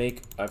have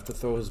to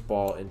throw his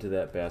ball into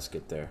that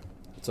basket there.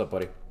 What's up,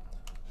 buddy?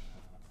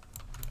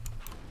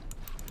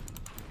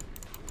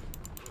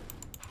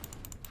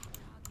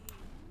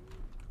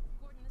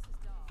 Gordon, this is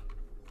Dog.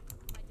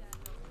 My dad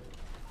knows me.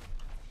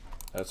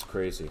 That's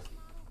crazy.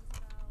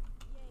 This model is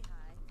about yay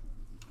high.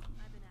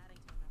 I've been adding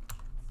to him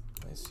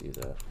ever since. I see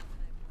that.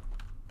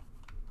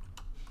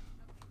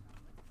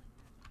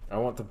 I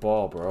want the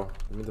ball, bro.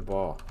 Give me the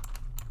ball.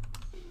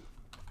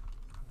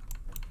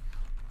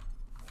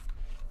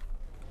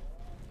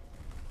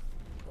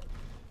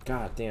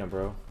 God damn,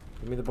 bro.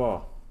 Give me the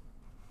ball.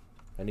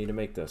 I need to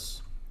make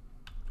this.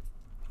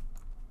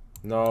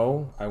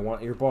 No, I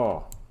want your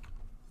ball.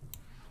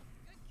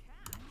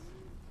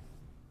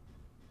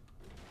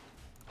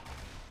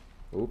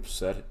 Oops,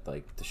 that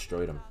like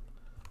destroyed him.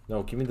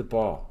 No, give me the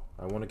ball.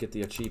 I want to get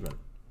the achievement.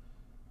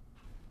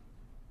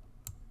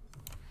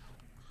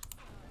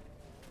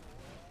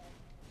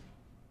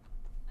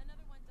 Another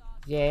one,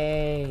 Dog.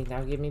 Yay,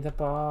 now give me the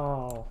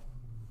ball.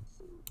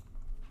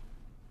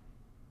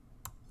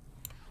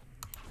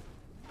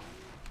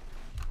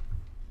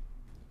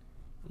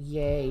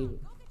 Yay. Go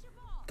get your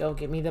ball. Go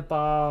get me the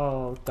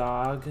ball,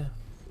 dog.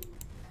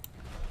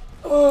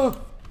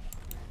 Oh!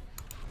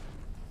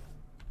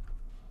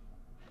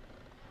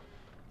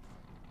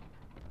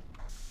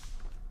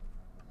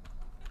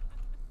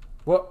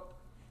 What?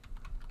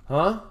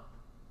 Huh?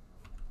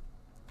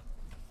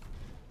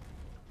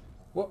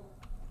 What?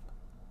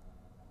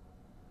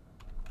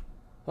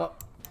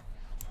 What?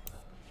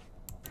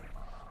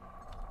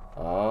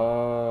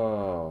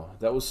 Oh,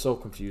 that was so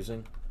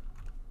confusing.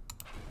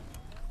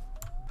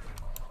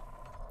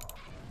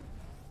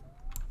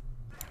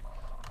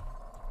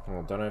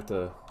 Oh, don't I have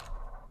to...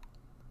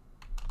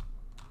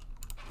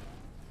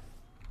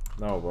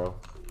 No, bro.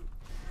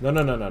 No.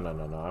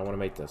 I want to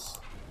make this.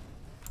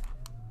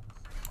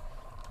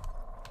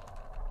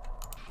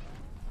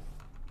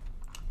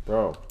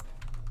 Bro.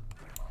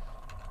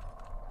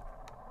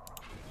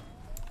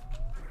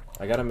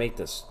 I gotta make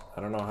this.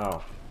 I don't know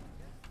how.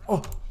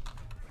 Oh!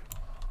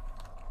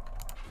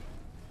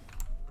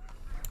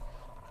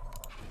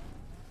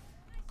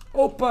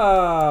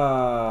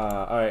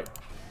 Opa! Alright.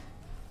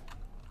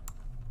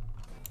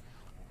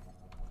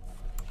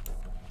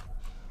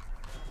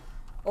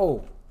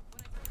 Oh!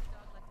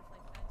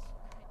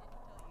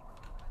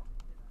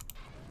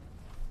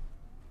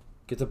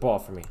 Get the ball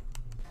for me.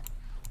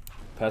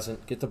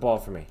 Peasant, get the ball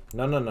for me.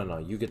 No, no, no, no.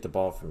 You get the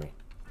ball for me.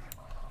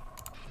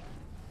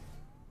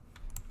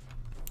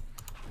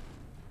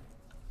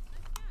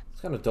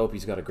 It's kind of dope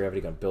he's got a gravity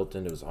gun built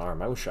into his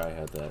arm. I wish I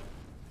had that.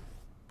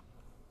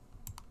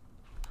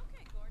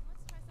 Okay, Gordon,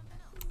 let's try something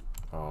else.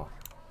 Oh.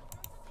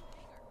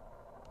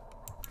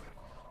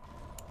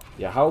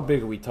 Yeah, how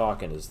big are we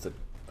talking? Is the...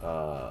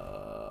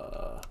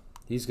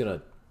 he's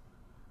gonna...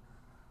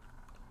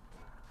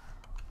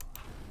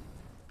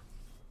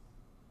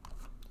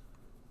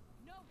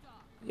 No,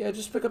 dog. Yeah,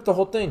 just pick up the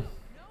whole thing.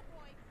 No,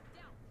 boy.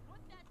 Down. Put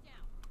that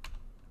down.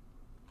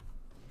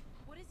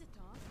 What is it,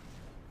 dog?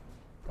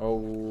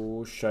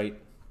 Oh, shite.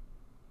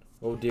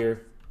 Oh,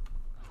 dear.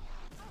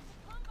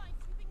 Combine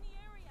sweeping the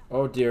area.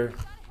 Oh, dear. Gotta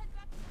head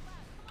back to the lab.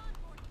 Come on,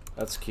 Gordon.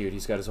 That's cute.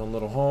 He's got his own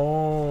little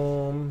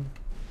home.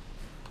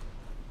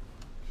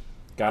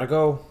 Gotta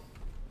go.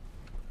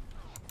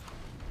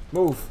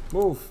 Move.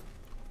 Move.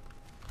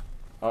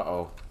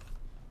 Uh-oh.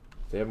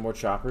 They have more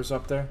choppers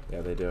up there?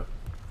 Yeah, they do.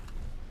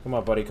 Come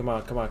on, buddy. Come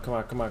on, come on, come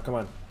on, come on, come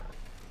on.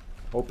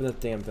 Open the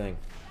damn thing.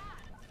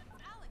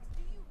 Alex,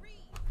 do you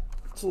read?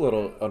 It's a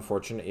little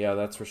unfortunate. Yeah,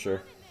 that's for sure.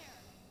 In there.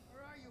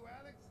 Where are you,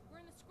 Alex? We're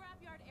in the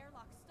scrapyard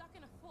airlock, stuck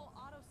in a full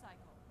auto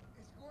cycle.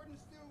 Is Gordon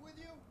still with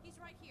you? He's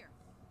right here.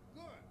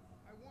 Good.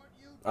 I want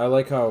you I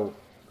like how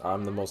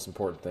I'm the most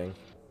important thing. to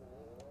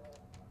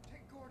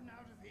take Gordon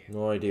out of here.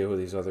 No idea who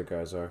these other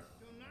guys are.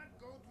 Do not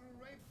go through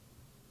Raven.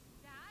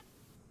 Dad?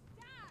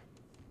 Dad!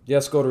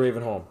 Yes, go to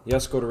Ravenholm.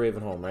 Yes, go to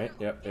Ravenholm, right?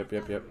 Yep, yep,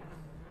 yep, yep.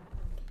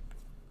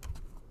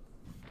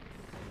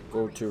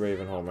 Go to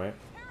Ravenholm, right?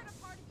 Tear it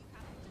apart if you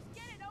have to. Just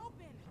get it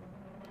open.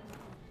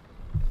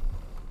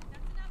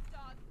 That's enough,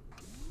 dog.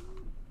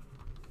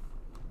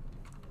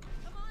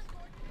 Come on,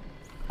 Gordon.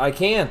 I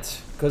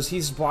can't, because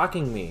he's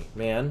blocking me,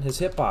 man. His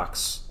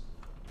hitbox.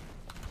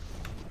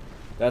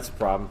 That's a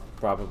problem,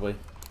 probably.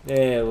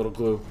 Yeah, a little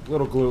glue.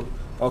 Little glue.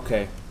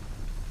 Okay.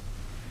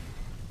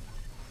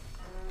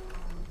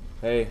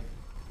 Hey.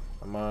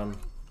 Come on.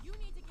 You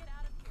need to get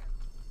out of here.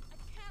 I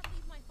can't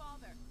leave my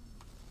father.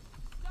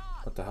 Dog.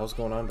 What the hell's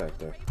going on back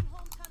there?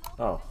 Ravenholm tunnel,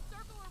 Oh. then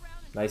circle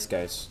around and Nice turn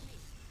guys.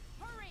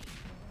 me. Hurry.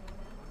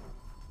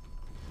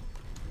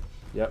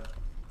 Yep.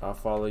 I'll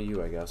follow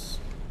you, I guess.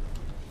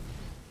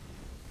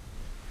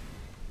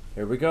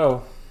 Here we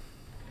go.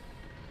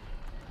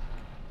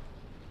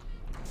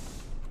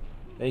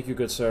 Thank you,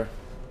 good sir.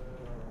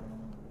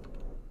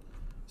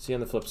 See you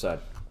on the flip side.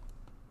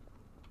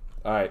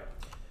 Alright.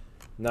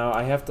 Now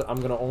I have to I'm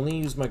gonna only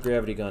use my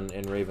gravity gun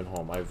in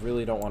Ravenholm. I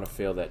really don't want to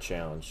fail that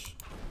challenge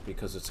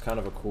because it's kind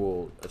of a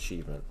cool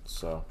achievement,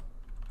 so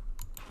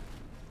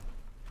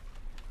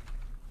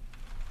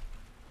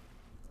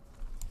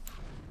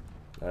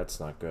that's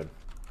not good.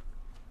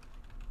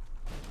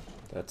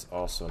 That's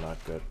also not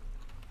good.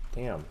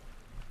 Damn.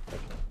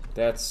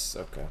 That's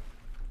okay.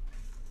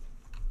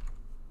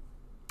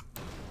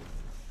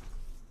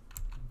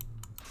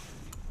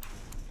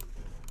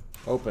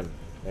 Open.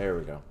 There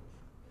we go.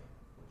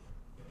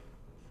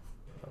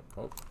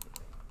 Oh.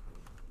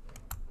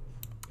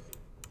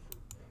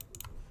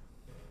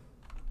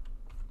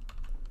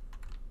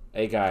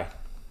 Hey, guy.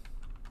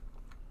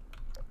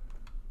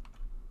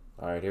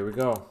 Alright, here we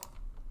go.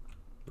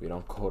 We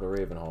don't go to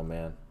Ravenholm,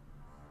 man.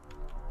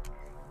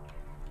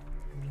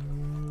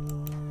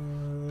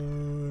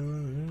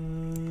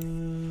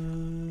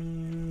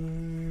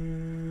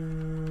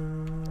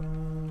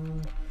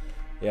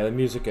 Yeah, the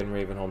music in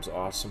Ravenholm's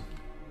awesome.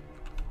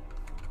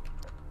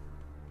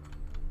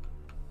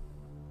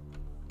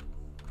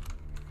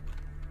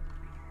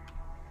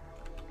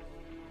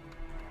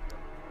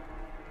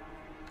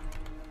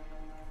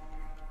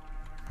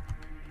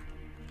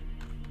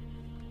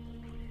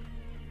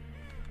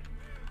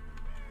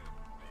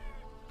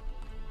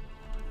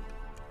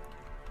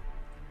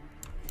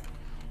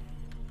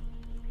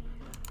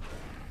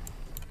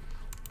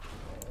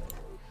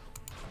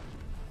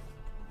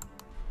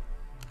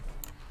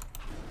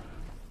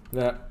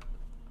 That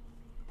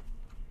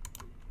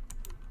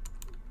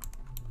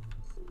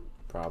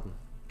problem.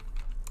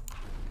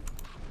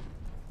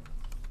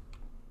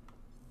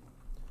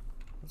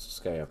 What's this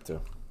guy up to?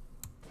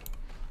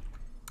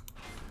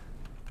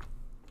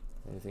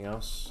 Anything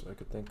else I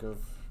could think of?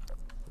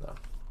 No.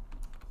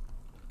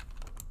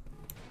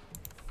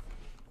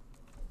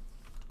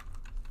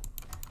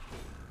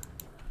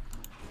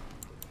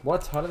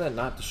 What? How did that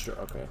not destroy?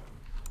 Okay.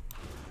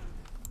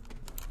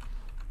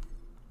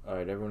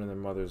 Alright, everyone and their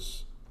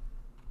mothers.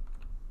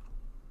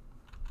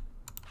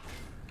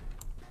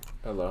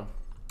 Hello.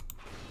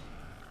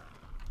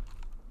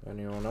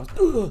 Anyone else?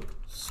 Ugh!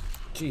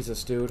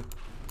 Jesus, dude.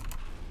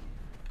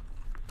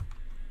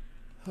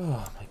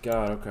 Oh my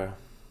god, okay.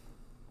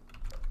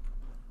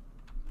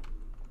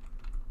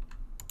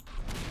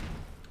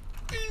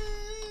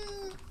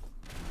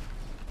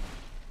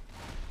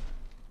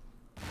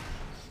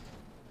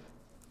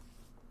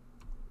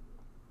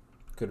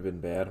 Could have been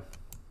bad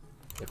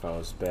if I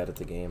was bad at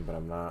the game, but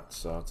I'm not,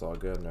 so it's all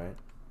good, right?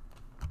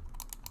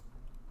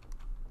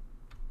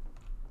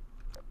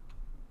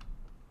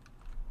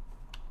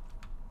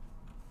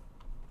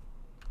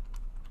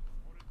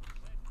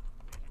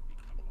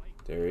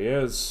 There he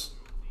is.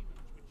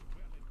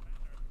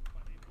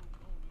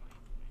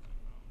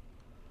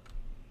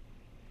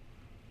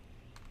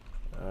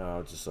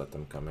 I'll just let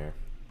them come here.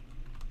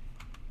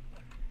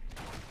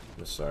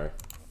 I'm sorry.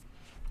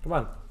 Come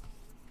on.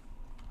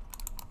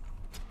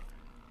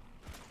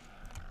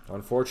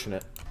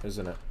 Unfortunate,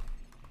 isn't it?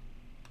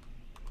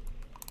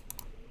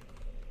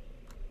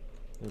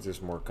 I think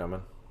there's more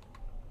coming.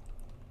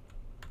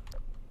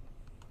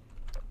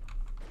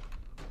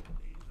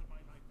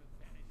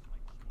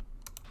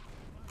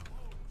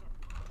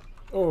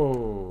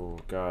 Oh,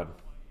 God.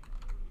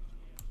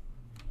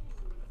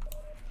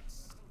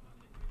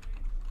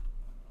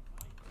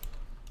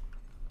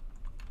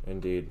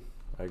 Indeed.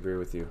 I agree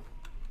with you.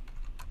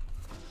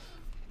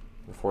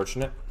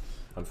 Unfortunate.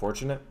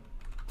 Unfortunate.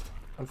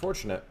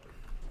 Unfortunate.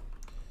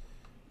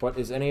 But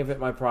is any of it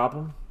my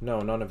problem? No,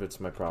 none of it's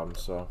my problem,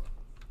 so...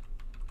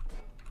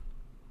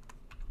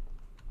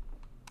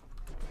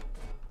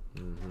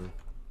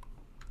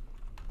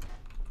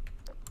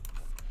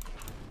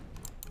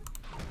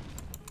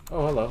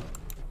 Oh, hello.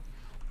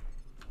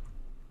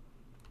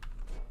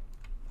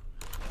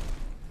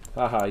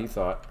 Haha, you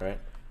thought, right?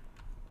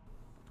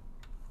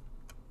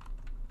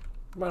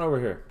 Come on over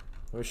here.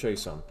 Let me show you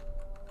something.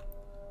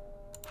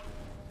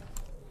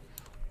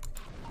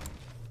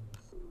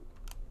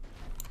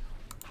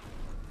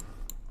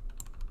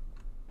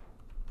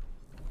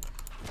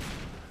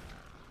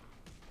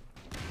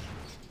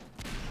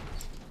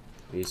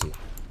 Easy.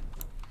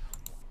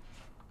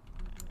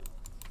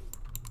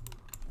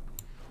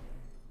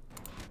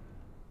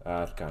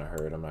 It kind of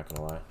hurt, I'm not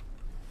gonna lie.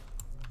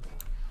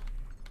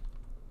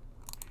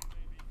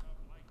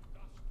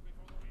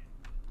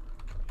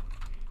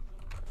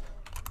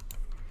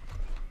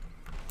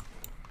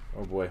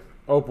 Oh boy.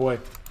 Oh boy.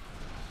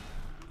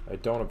 I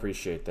don't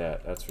appreciate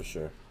that, that's for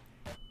sure.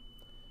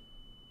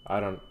 I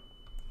don't...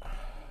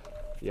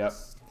 Yep.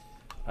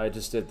 I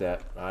just did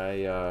that.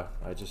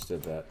 I just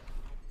did that.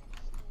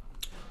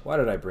 Why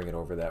did I bring it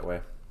over that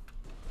way?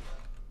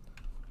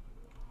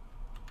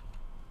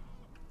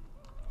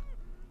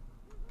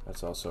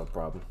 That's also a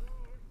problem.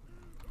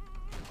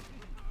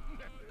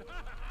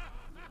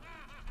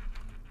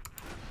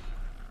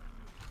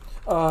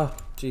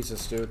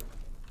 Jesus, dude.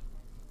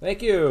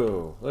 Thank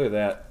you! Look at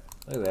that.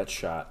 Look at that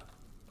shot.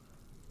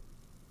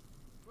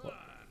 What?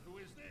 Who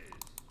is this?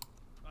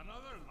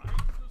 Another life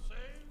to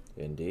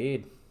save?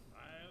 Indeed.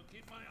 I'll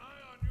keep my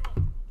eye on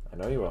you. I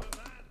know you will.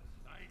 That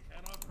I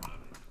cannot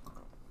promise.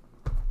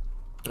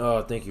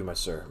 Oh, thank you, my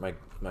sir. My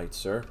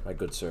sir. My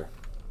good sir.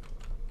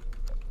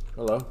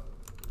 Hello.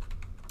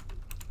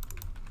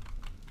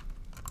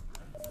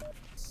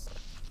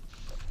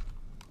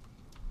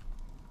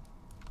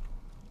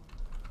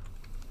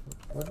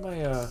 Where'd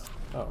my,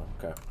 oh,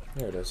 okay.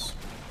 Here it is.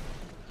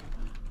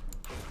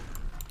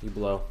 You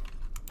blow.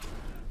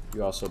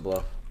 You also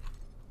blow.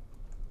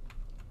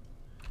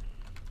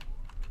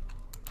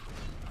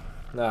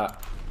 Nah.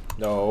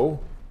 No.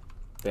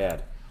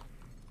 Bad.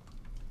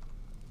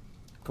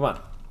 Come on.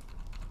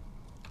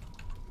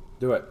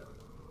 Do it.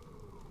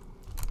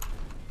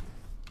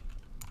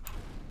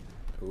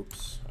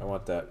 Oops. I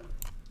want that.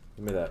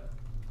 Give me that.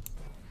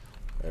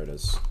 There it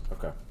is.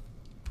 Okay.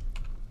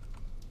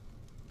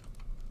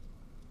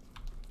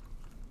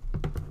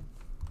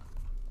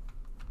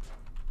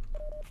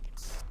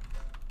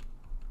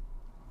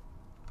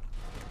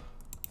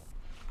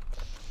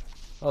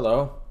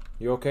 Hello.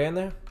 You okay in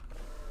there?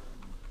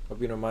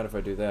 Hope you don't mind if I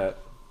do that.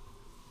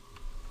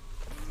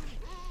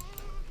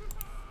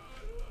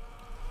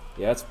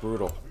 Yeah, that's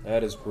brutal.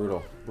 That is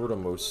brutal. Brutal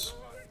moose.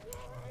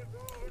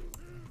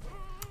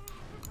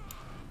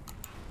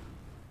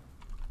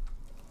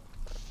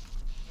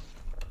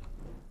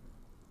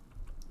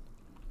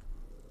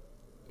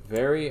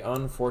 Very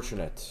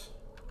unfortunate.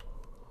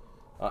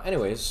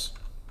 Anyways.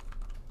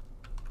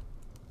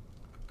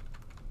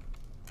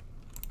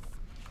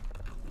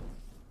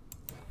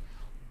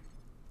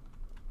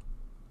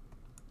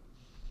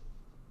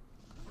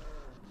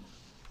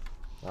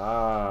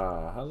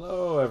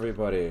 Hello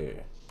everybody.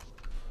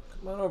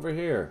 Come on over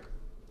here.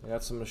 I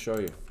got something to show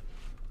you.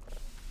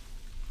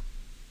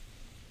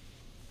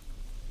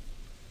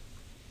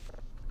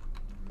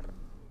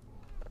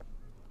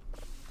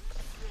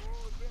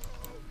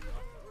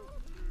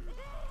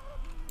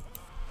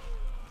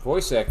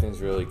 Voice acting's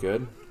really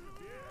good.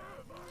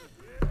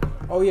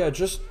 Oh yeah,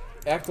 just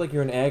act like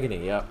you're in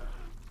agony, yep.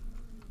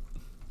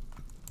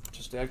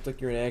 Just act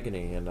like you're in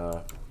agony and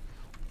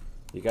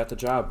you got the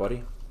job,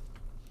 buddy.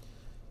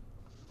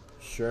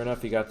 Sure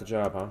enough, you got the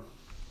job, huh?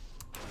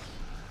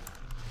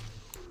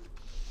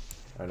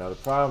 Alright, now the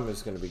problem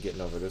is going to be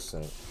getting over this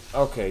thing.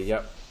 Okay,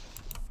 yep.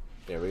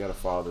 Yeah, we gotta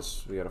follow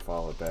this. We gotta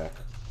follow it back.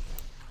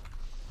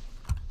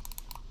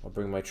 I'll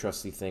bring my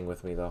trusty thing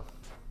with me, though.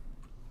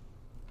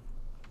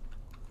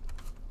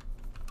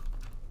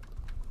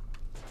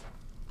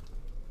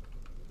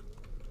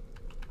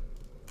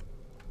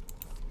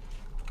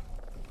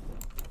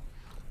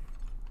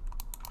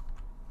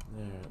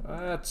 There.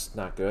 That's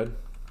not good.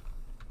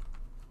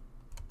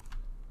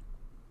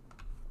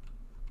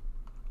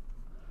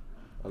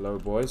 Hello,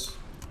 boys.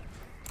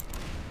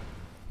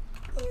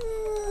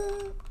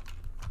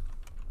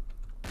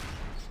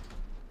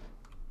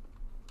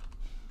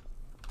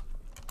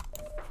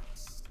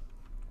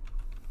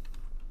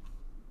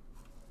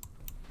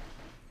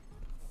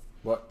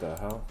 What the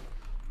hell?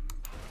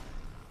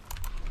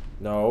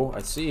 No,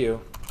 I see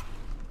you.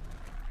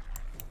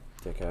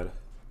 Dickhead.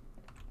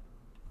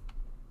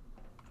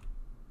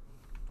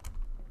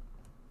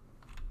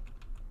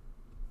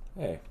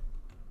 Hey.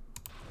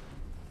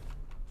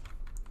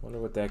 Wonder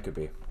what that could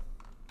be.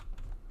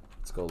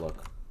 Let's go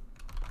look.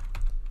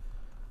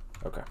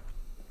 Okay.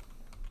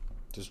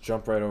 Just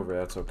jump right over.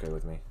 That's okay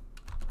with me.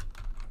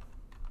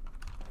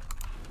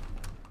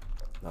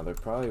 Now there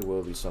probably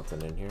will be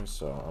something in here,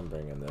 so I'm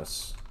bringing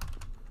this.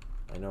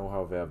 I know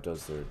how Valve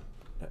does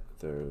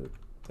their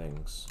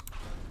things.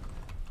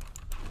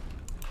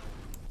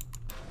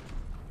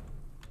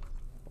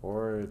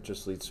 Or it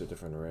just leads to a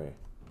different array.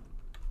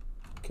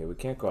 Okay, we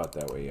can't go out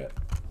that way yet.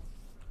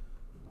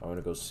 I want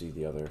to go see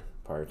the other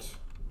part.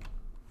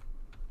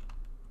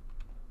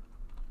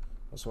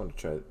 I just want to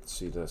try to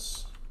see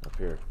this up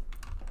here.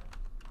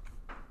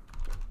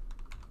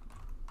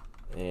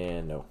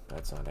 And no,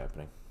 that's not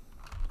happening.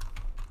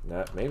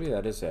 Maybe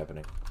that is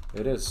happening.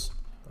 It is.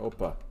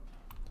 Opa.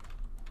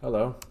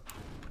 Hello.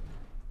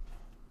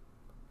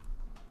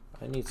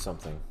 I need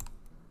something.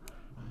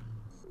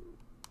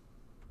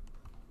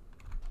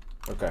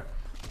 Okay.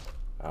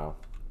 Ow.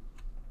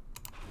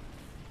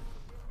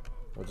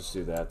 We'll just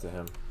do that to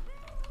him.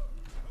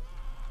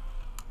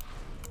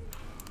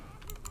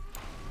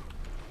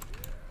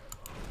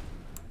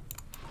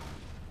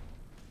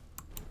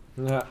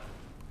 Nah.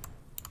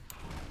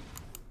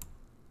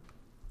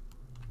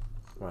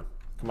 Come on.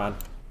 Come on.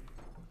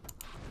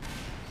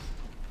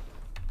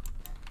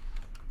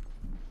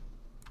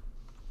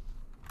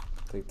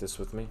 Take this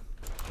with me.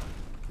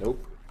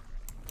 Nope.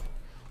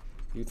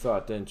 You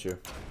thought, didn't you?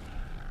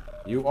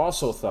 You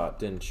also thought,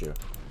 didn't you?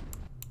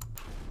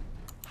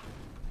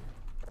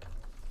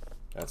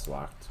 That's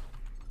locked.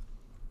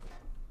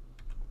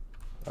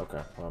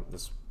 Okay, well,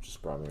 this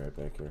just brought me right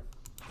back here.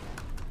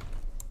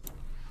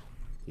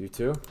 You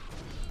too?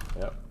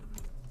 Yep.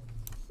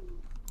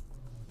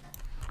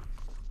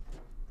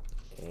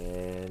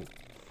 And...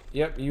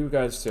 yep, you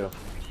guys too.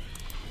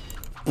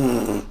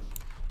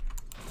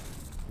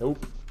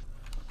 Nope.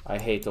 I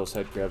hate those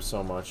head grabs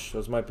so much.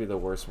 Those might be the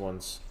worst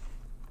ones.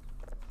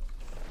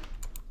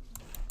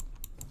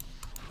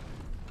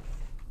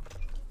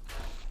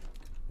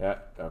 Yeah,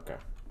 okay.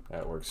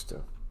 That works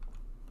too.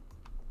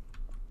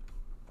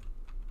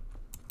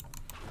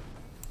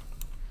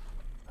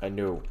 I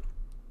knew.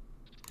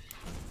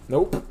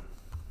 Nope.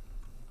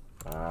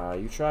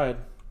 You tried.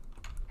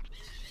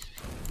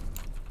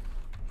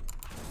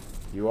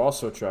 You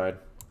also tried.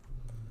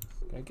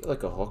 Can I get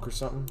like a hook or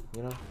something,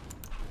 you know?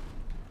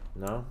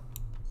 No?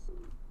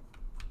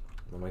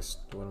 What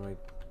am I...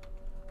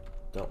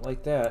 don't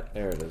like that.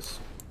 There it is.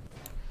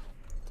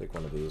 Take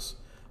one of these.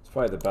 It's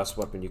probably the best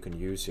weapon you can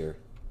use here.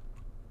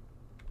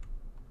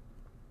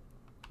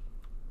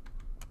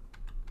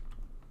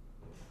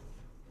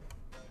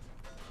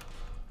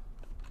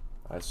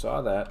 I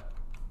saw that.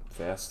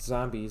 Fast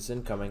zombies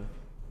incoming.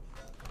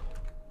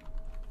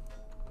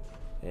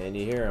 And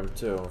you hear them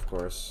too, of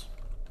course.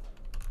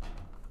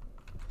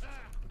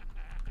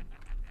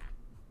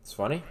 It's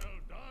funny. Well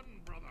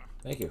done, brother.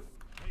 Thank you.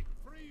 Make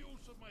free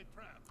use of my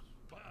traps,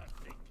 but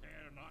take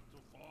care not to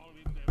fall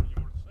in them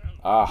yourself.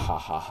 Ah ha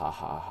ha ha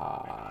ha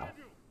ha. Behind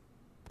you.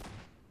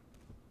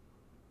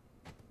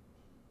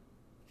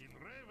 In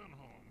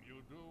Ravenholm,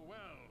 you do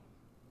well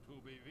to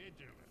be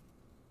vigilant.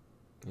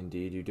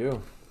 Indeed you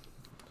do.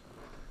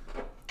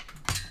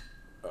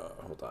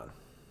 Hold on.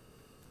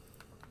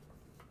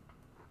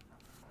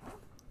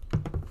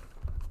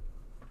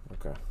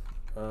 Okay.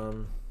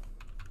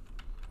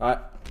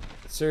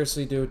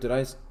 Seriously, dude, did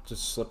I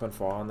just slip and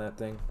fall on that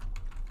thing?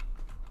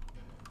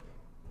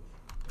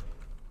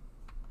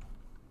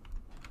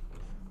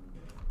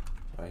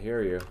 I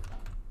hear you.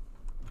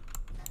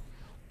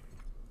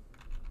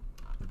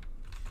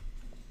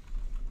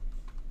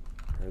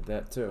 Heard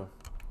that too.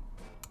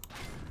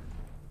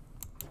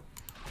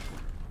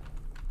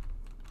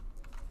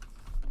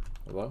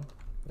 Hello?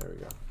 There we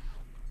go.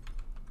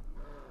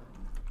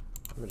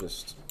 Let me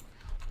just...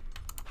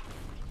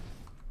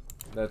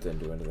 that didn't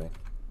do anything.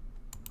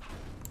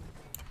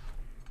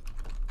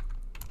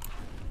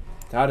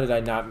 How did I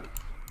not...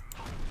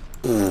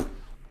 There's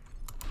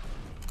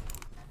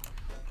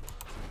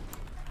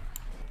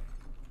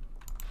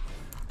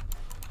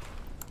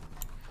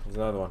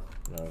another one.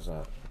 No, it's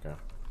not. Okay.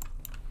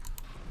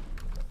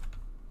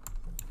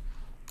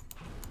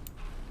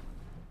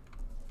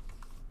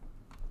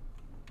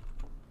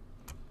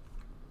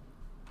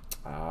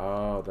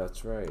 Oh,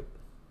 that's right.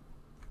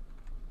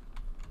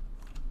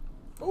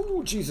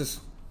 Oh, Jesus.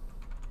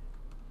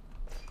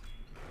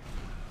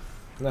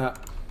 Nah.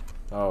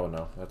 Oh,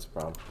 no. That's a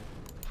problem.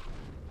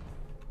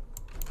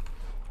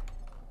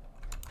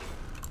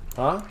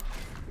 Huh?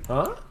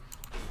 Huh?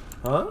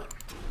 Huh?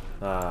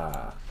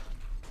 Ah.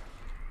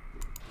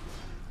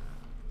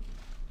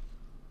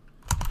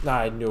 Nah,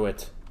 I knew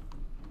it.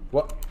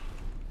 What?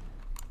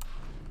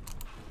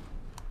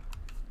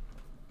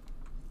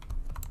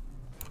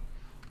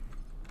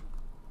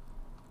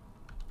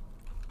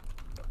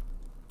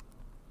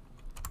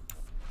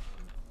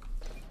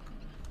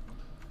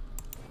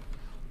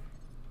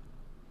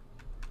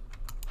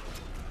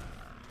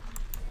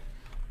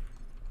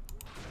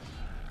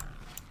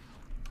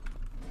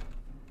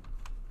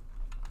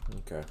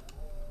 Okay.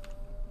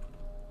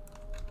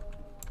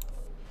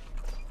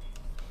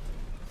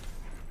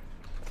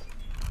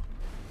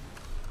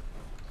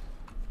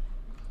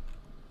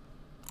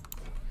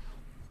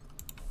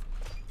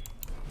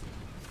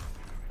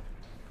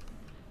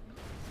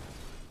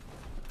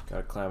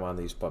 Gotta climb on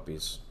these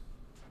puppies.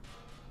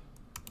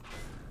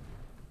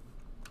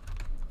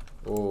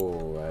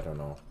 Oh, I don't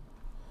know.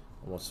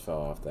 Almost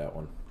fell off that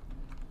one.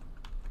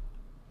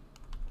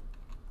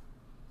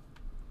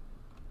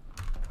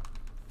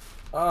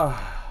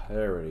 Ah,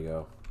 there we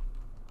go.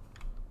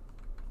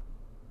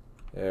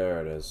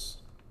 There it is.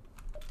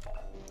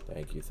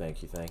 Thank you,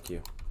 thank you, thank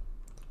you.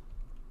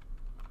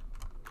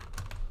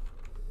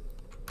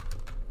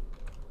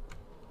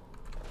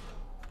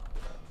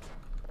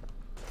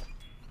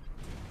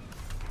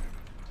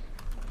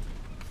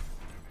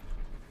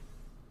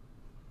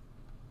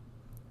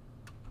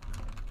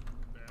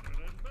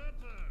 Better and better.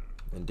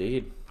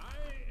 Indeed. I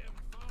am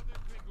Father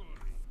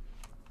Grigori.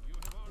 You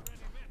have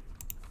already met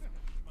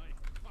my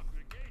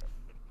congregation.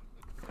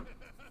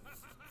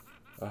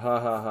 Ha ha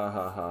ha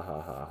ha ha ha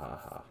ha ha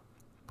ha.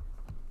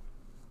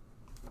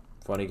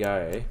 Funny guy,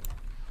 eh?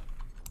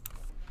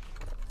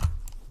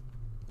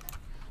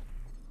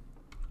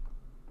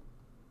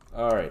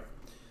 Alright.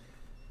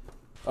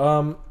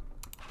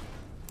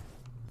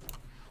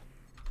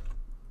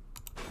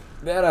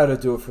 That ought to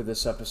do it for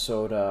this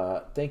episode.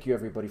 Thank you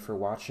everybody for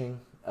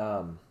watching.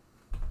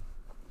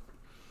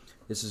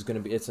 This is gonna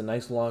be, it's a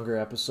nice longer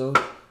episode.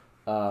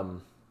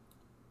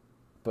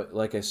 But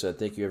like I said,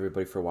 thank you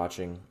everybody for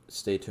watching.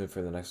 Stay tuned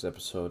for the next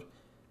episode.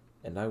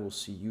 And I will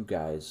see you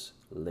guys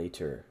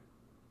later.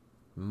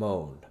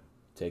 Moan.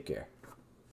 Take care.